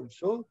interest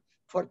also,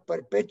 for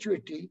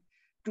perpetuity,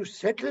 to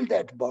settle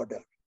that border.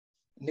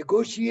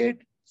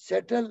 Negotiate,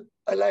 settle,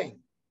 align.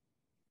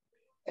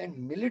 And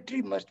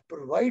military must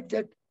provide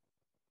that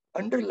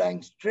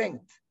underlying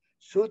strength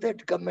so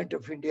that government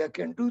of India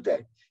can do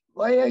that.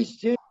 Why I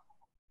say...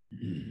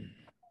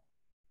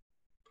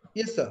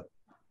 Yes, sir.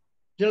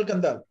 General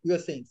Kandal, you are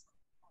saying.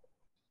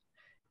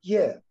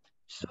 Yeah.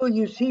 So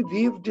you see,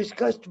 we've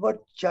discussed what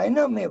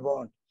China may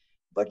want,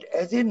 but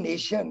as a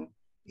nation,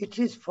 it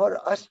is for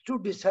us to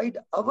decide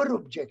our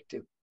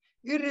objective,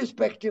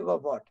 irrespective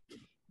of what.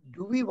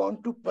 Do we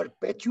want to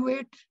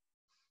perpetuate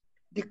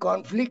the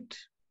conflict,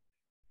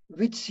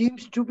 which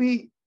seems to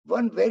be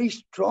one very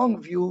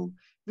strong view,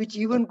 which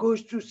even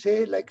goes to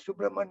say, like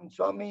Subramanian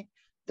Swamy,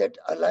 that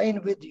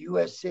align with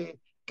USA,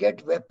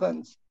 get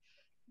weapons,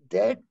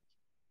 that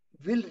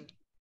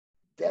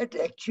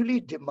actually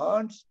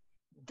demands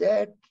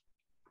that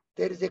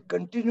there is a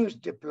continuous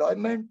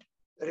deployment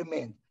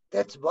remains.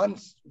 That's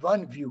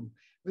one view,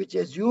 which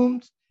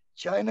assumes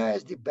China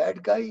as the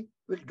bad guy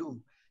will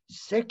do.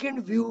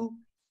 Second view,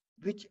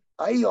 which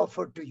I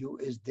offer to you,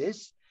 is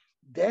this,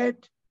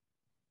 that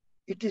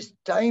it is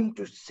time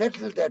to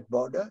settle that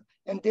border,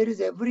 and there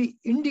is every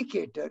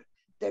indicator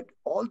that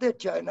all that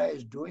China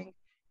is doing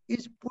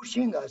is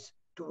pushing us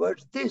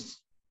towards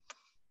this.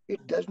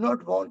 It does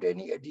not want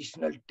any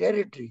additional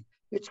territory.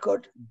 It's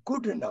got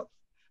good enough.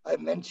 I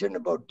mentioned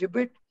about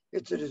Tibet,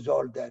 it's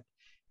resolved that.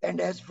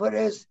 And as far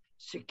as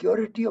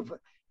security of,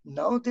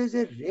 now there's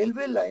a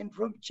railway line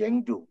from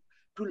Chengdu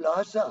to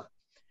Lhasa.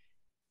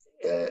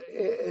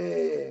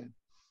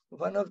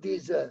 One of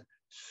these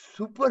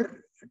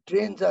super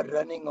trains are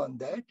running on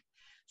that.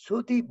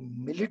 So the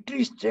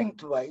military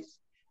strength wise,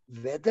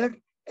 whether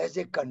as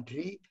a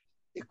country,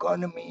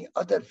 economy,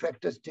 other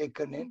factors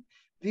taken in,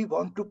 we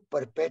want to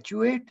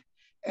perpetuate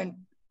and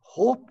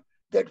hope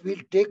that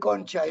we'll take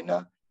on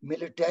China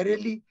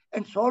militarily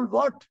and solve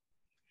what?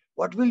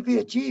 What will we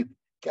achieve?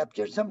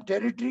 Capture some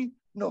territory?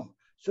 No.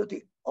 So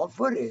the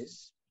offer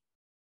is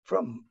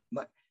from,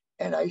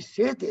 and I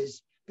say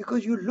this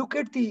because you look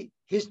at the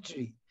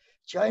history,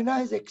 China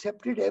has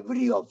accepted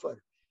every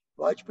offer.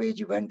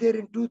 Vajpayee went there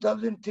in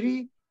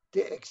 2003,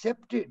 they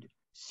accepted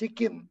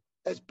Sikkim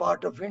as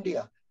part of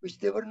India, which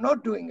they were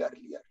not doing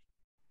earlier.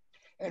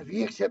 And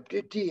we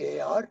accepted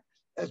TAR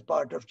as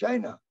part of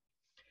China.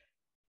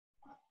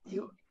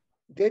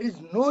 There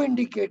is no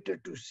indicator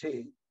to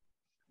say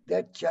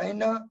that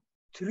China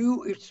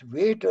threw its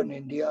weight on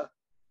India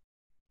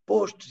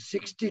post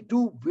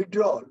 62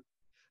 withdrawal.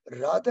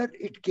 Rather,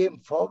 it came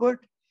forward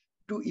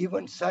to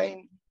even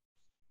sign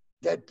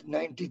that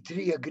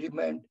 93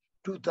 agreement,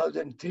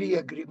 2003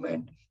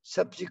 agreement,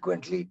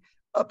 subsequently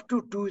up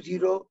to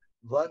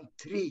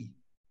 2013.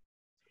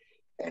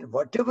 And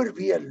whatever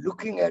we are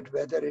looking at,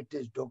 whether it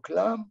is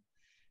Doklam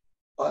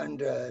and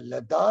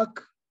Ladakh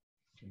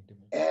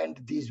and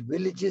these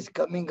villages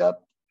coming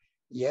up.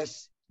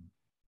 Yes,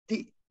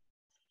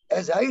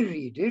 as I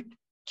read it,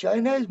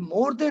 China is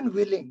more than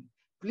willing.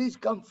 Please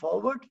come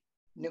forward,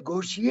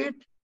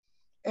 negotiate,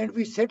 and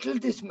we settle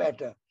this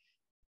matter.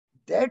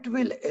 That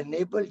will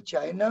enable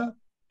China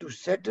to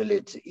settle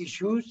its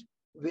issues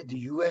with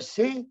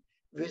USA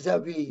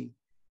vis-a-vis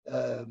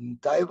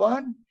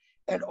Taiwan,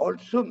 and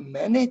also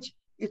manage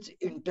its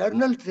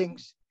internal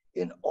things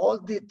in all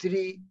the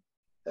three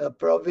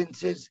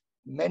provinces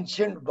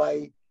mentioned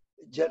by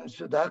Jan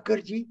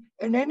Sudhakar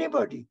and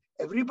anybody.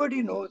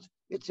 Everybody knows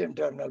its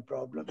internal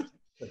problems.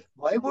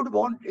 Why would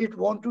it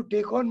want to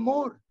take on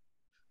more?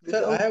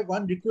 Sir, I have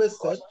one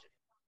request, sir.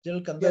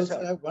 General Kandal, yes, sir,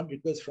 I have one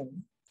request from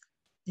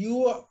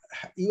you.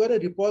 You are a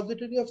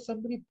repository of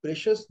some very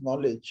precious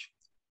knowledge,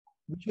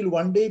 which will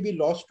one day be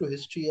lost to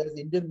history, as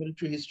Indian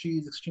military history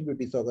is extremely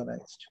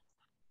disorganized.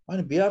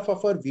 On behalf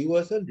of our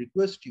viewers, I'll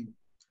request you.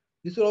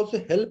 This will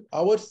also help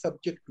our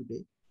subject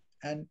today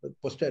and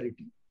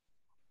posterity.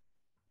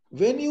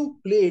 When you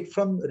played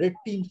from red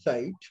team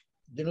side,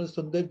 General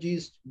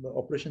Sundarji's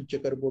Operation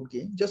Checkerboard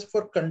game, just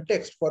for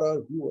context for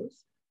our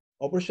viewers,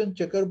 Operation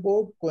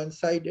Checkerboard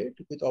coincided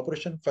with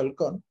Operation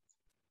Falcon,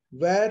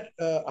 where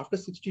after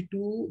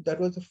 62, that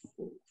was the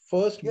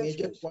first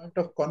major point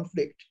of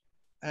conflict.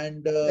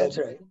 And that's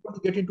right. I don't want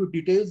to get into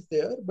details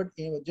there, but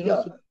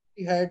General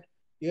Sundarji had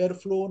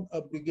airflown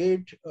a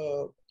brigade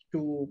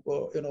to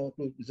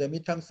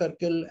Zemithang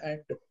Circle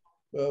and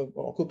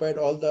occupied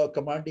all the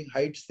commanding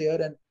heights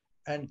there,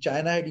 and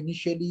China had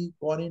initially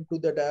gone into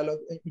the dialogue,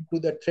 into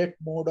the threat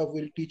mode of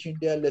we'll teach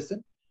India a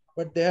lesson,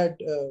 but they had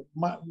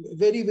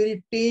very,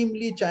 very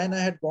tamely China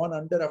had gone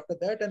under after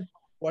that, and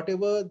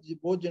whatever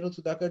both General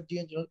Sudhakar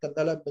and General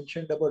Kandal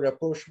mentioned about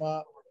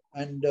rapprochement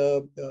and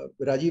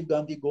Rajiv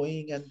Gandhi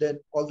going, and then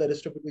all the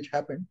rest of it which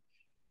happened,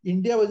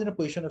 India was in a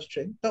position of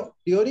strength. Now,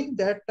 during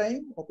that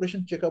time,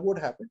 Operation Checkerboard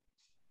happened,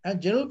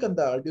 and General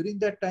Kandal, during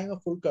that time, a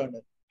full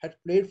colonel, had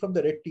played from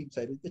the red team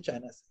side, the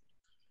China side.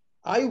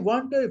 I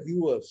want our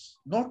viewers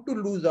not to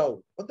lose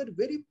out on that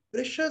very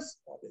precious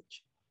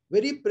knowledge,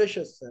 very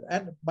precious, sir.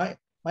 And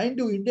mind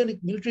you, Indian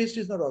military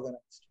history is not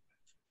organized.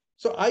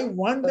 So I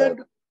want that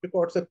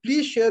report, sir.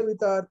 Please share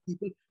with our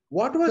people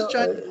what was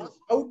China,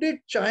 how did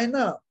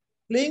China,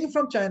 playing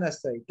from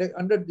China's side, like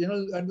under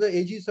the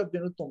aegis of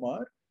General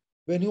Tomar,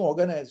 when you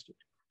organized it,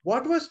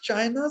 what was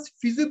China's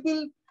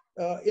feasible,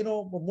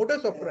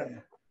 modus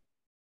operandi?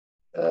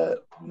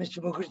 Mr.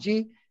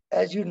 Mukherjee,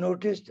 as you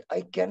noticed,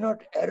 I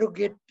cannot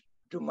arrogate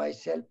to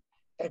myself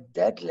at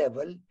that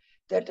level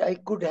that I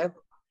could have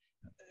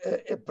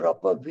a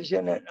proper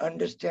vision and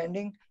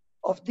understanding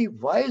of the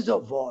whys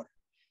of war.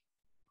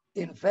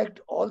 In fact,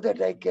 all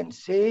that I can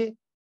say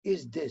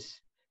is this,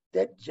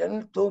 that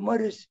General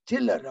Tomar is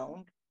still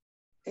around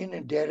in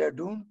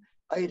Dehradun.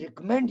 I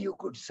recommend you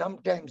could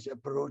sometimes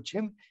approach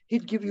him.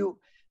 He'd give you,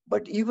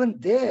 but even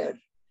there,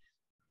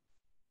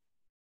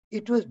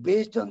 it was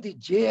based on the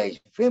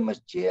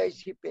famous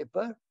JIC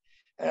paper.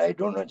 And I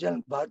don't know,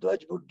 General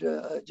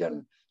Bhardwaj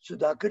General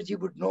Sudhakarji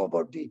would know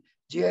about the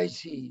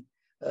JIC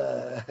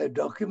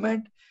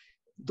document.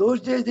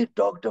 Those days they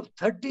talked of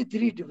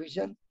 33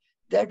 divisions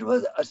that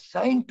was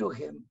assigned to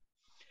him.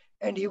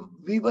 And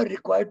we were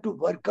required to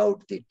work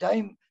out the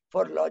time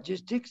for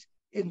logistics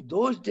in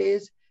those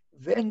days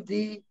when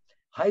the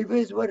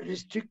highways were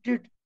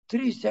restricted,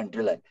 3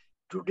 centralized.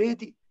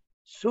 Today,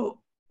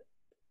 so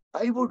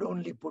I would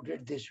only put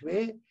it this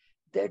way,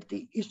 that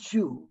the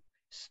issue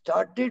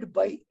started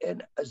by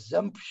an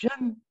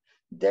assumption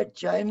that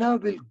China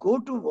will go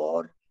to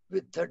war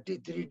with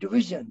 33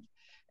 divisions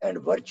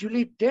and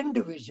virtually 10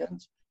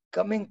 divisions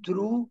coming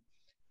through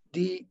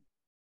the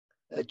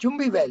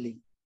Chumbi Valley.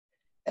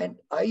 And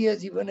I,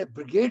 as even a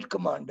brigade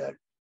commander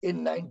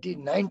in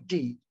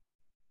 1990,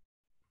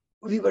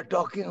 we were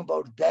talking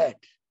about that.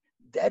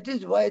 That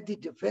is why the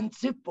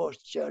defensive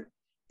posture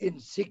in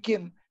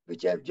Sikkim,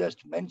 which I've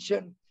just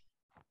mentioned,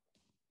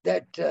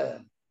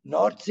 that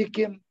North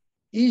Sikkim,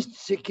 East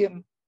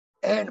Sikkim,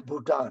 and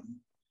Bhutan.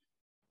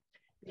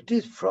 It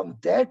is from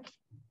that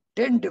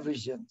 10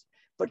 divisions.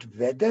 But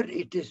whether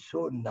it is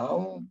so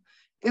now,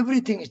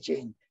 everything has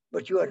changed.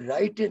 But you are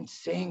right in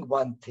saying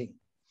one thing.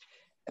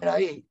 And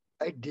I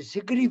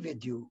disagree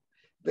with you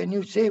when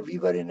you say we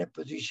were in a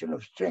position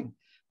of strength.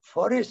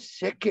 For a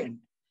second,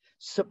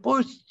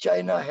 suppose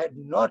China had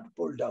not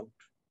pulled out.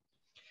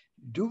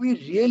 Do we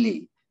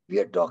really, we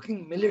are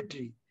talking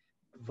military,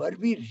 were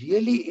we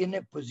really in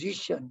a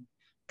position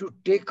to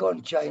take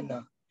on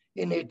China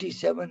in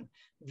 87?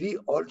 We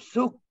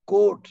also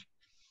quote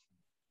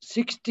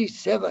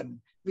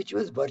 67, which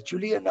was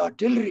virtually an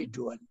artillery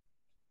duel.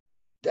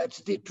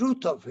 That's the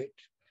truth of it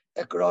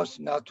across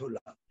Nathula.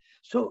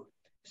 So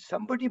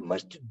somebody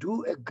must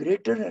do a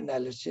greater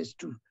analysis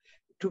to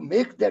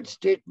make that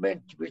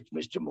statement, which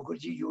Mr.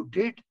 Mukherjee, you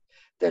did,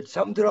 that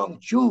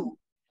Samdrong Chu,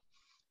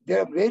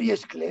 there are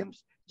various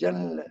claims.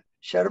 General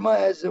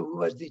Sharma, who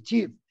was the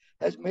chief,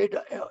 has made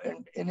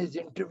in his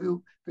interview,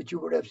 which you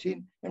would have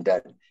seen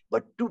entirely.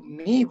 But to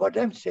me, what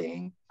I'm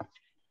saying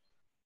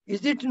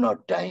is it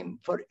not time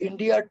for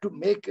India to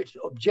make its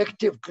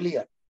objective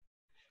clear?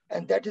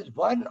 And that is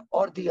one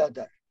or the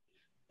other,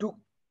 to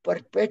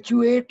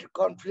perpetuate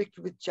conflict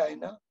with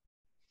China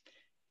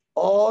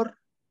or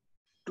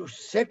to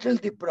settle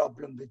the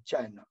problem with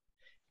China.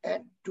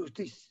 And to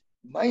this,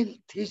 my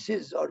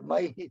thesis or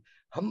my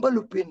humble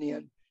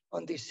opinion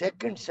on the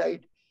second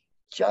side,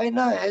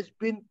 China has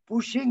been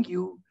pushing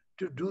you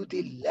to do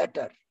the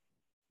latter.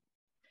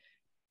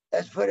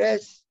 As far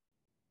as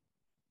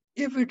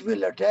if it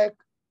will attack,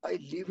 I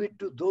leave it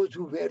to those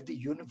who wear the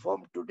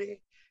uniform today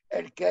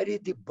and carry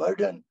the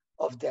burden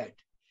of that.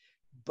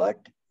 But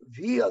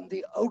we on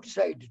the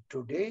outside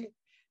today,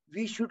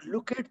 we should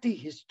look at the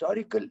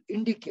historical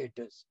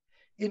indicators.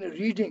 In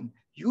reading,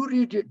 you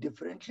read it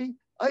differently,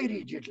 I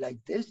read it like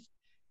this,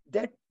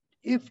 that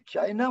if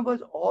China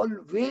was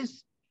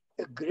always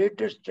a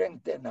greater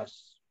strength than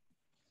us,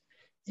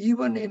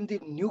 even in the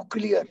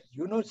nuclear,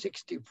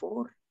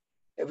 64,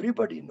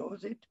 everybody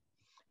knows it,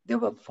 they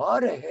were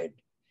far ahead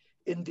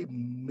in the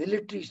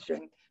military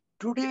strength.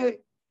 Today,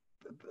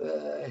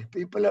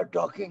 people are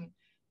talking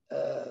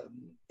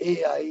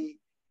AI,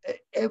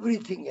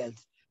 everything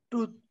else.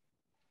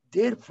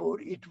 Therefore,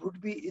 it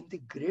would be in the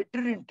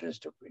greater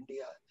interest of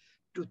India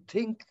to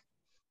think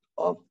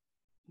of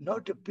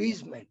not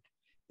appeasement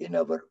in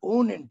our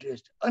own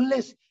interest,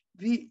 unless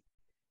we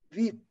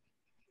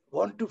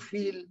want to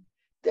feel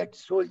that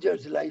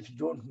soldiers' lives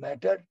don't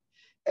matter,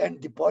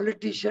 and the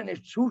politician,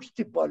 it suits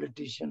the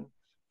politician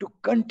to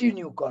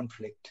continue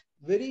conflict.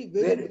 Very,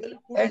 very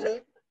well put,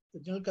 sir.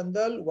 General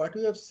Kandal, what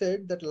you have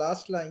said, that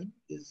last line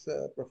is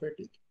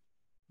prophetic.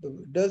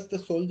 Does the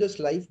soldier's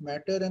life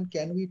matter, and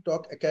can we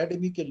talk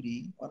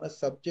academically on a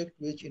subject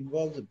which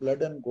involves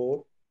blood and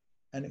gore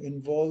and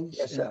involves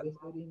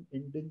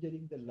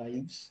endangering the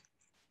lives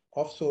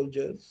of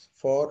soldiers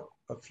for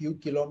a few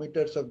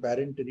kilometers of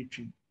barren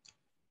territory?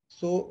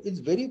 So its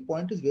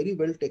point is very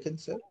well taken,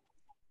 sir.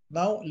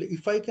 Now,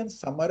 if I can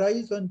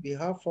summarize on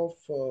behalf of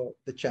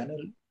the channel,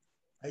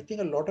 I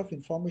think a lot of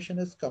information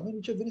has come in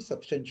which are very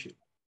substantial.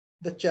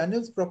 The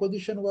channel's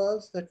proposition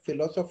was that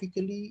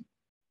philosophically,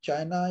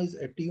 China is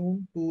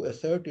attuned to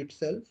assert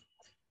itself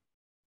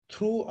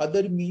through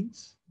other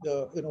means.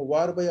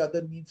 War by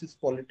other means is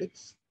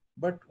politics,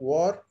 but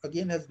war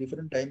again has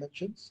different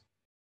dimensions.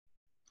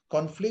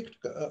 Conflict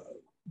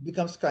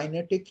becomes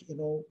kinetic,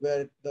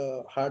 where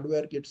the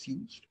hardware gets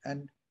used.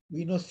 And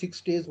we know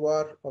 6 days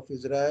war of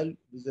Israel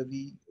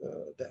vis-a-vis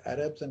the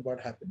Arabs and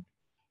what happened.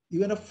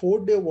 Even a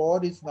 4-day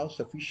war is now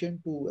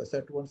sufficient to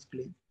assert one's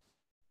claim.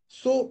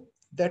 So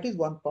that is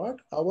one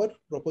part. Our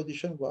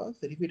proposition was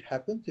that if it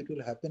happens, it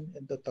will happen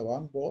in the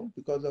Tawang Wall,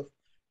 because of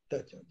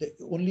the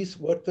only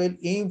worthwhile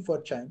aim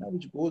for China,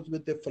 which goes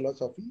with the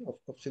philosophy of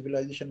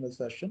civilization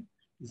assertion,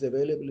 is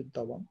available in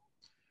Tawang.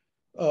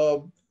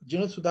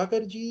 General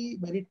Sudhakar ji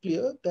made it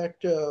clear that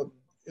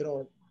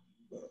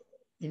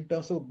in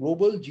terms of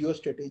global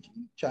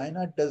geostrategy,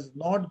 China does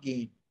not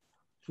gain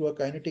through a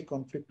kinetic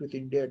conflict with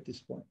India at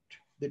this point.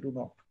 They do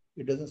not.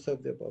 It doesn't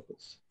serve their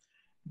purpose.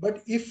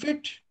 But if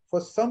it, for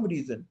some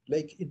reason,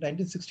 like in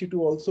 1962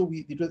 also,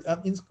 it was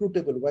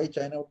inscrutable why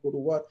China would go to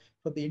war.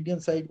 From the Indian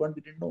side, one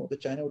didn't know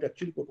that China would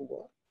actually go to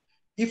war.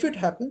 If it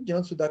happens,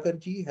 General Sudhakar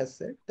ji has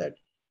said that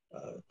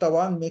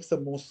Tawang makes the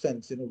most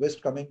sense,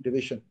 West Coming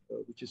division,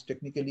 which is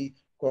technically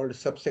called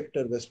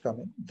subsector West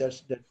Coming.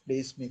 That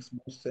place makes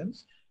most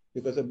sense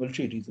because of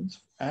military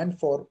reasons and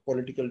for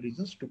political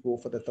reasons to go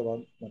for the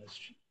Tawang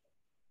monastery.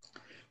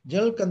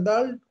 General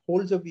Kandal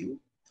holds a view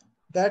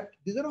that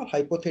these are all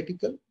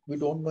hypothetical. We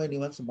don't know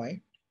anyone's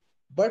mind.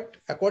 But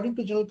according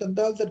to General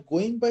Kandal, that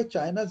going by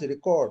China's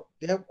record,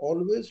 they have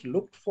always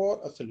looked for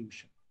a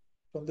solution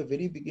from the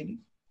very beginning.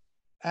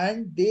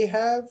 And they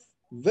have,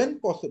 when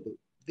possible,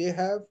 they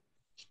have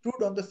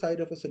stood on the side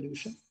of a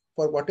solution.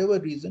 For whatever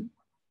reason,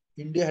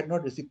 India had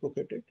not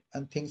reciprocated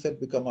and things had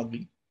become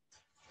ugly.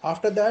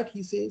 After that,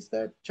 he says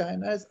that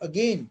China has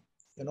again,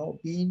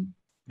 been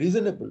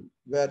reasonable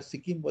where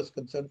Sikkim was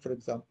concerned, for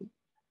example.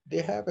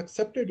 They have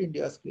accepted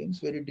India's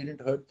claims where it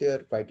didn't hurt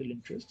their vital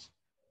interests.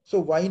 So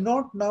why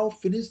not now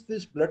finish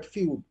this blood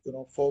feud,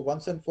 for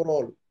once and for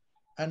all,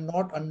 and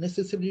not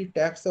unnecessarily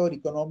tax our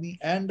economy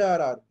and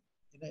our army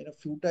in a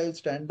futile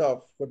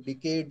standoff for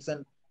decades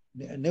and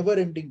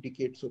never-ending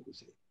decades, so to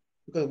say.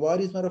 Because war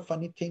is not a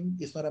funny thing,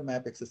 it's not a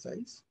map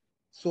exercise.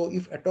 So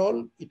if at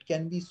all, it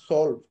can be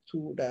solved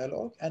through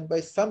dialogue and by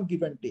some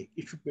give and take,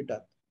 it should be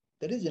done.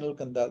 That is General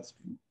Kandal's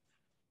view.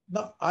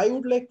 Now, I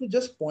would like to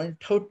just point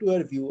out to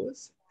our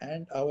viewers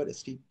and our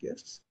esteemed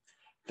guests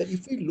that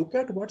if we look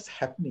at what's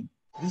happening,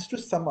 this is to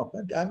sum up,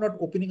 and I'm not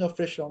opening a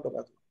fresh round of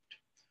argument.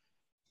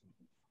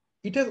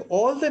 It has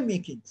all the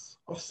makings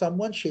of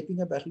someone shaping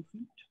a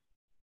battlefield.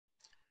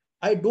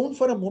 I don't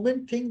for a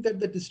moment think that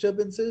the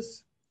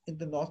disturbances in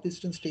the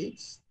northeastern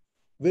states,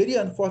 very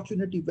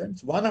unfortunate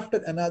events, one after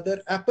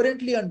another,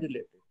 apparently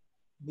unrelated.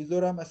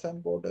 Mizoram Assam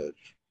border,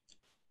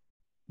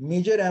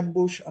 major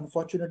ambush,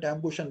 unfortunate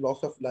ambush and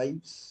loss of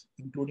lives,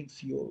 including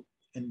CO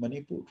in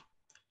Manipur.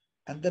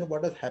 And then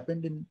what has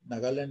happened in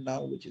Nagaland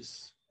now, which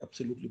is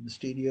absolutely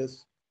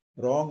mysterious,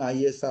 wrong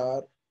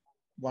ISR,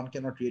 one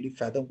cannot really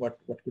fathom what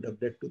could have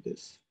led to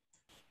this,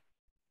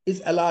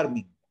 is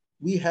alarming.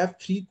 We have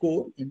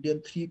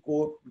Indian three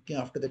corps looking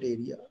after that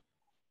area.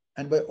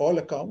 And by all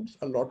accounts,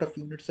 a lot of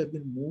units have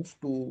been moved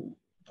to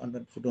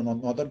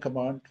Northern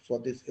Command for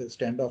this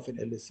standoff in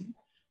LAC.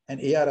 And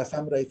AR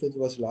Assam Rifles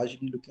was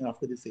largely looking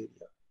after this area.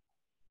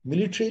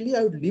 Militarily,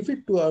 I would leave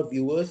it to our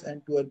viewers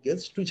and to our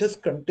guests to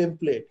just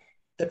contemplate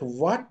that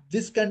what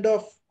this kind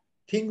of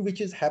thing which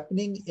is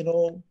happening, in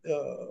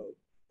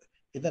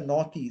the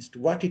Northeast,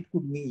 what it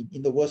could mean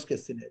in the worst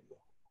case scenario.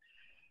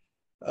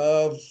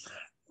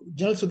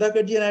 General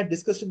Sudhakarji and I had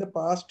discussed in the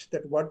past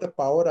that what the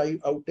power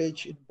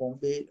outage in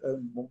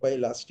Mumbai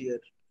last year,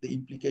 the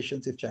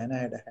implications if China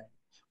had a hand.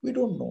 We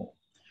don't know.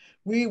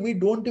 We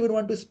don't even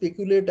want to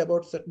speculate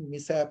about certain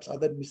mishaps,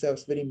 other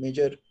mishaps, very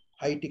major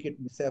high-ticket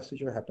mishaps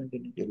which have happened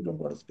in India. We don't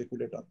want to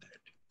speculate on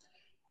that.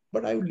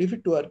 But I will leave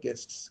it to our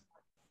guests.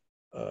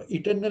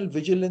 Eternal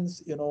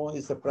vigilance,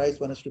 is the price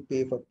one has to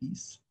pay for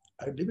peace.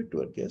 I will leave it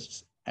to our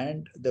guests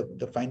and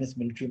the finest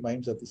military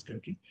minds of this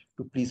country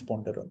to please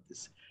ponder on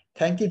this.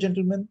 Thank you,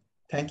 gentlemen.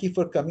 Thank you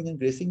for coming and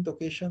gracing the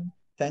occasion.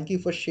 Thank you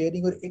for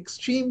sharing your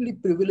extremely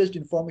privileged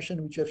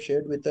information which you have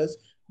shared with us.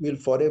 We'll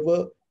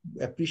forever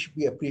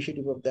be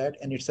appreciative of that,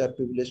 and it's our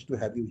privilege to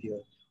have you here.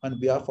 On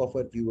behalf of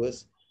our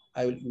viewers,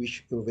 I will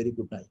wish you a very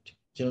good night.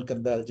 General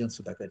Kandal, General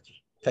Sudhakarji.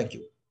 Thank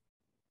you.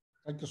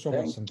 Thank you so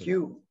much,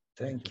 Sandeep.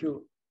 Thank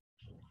you.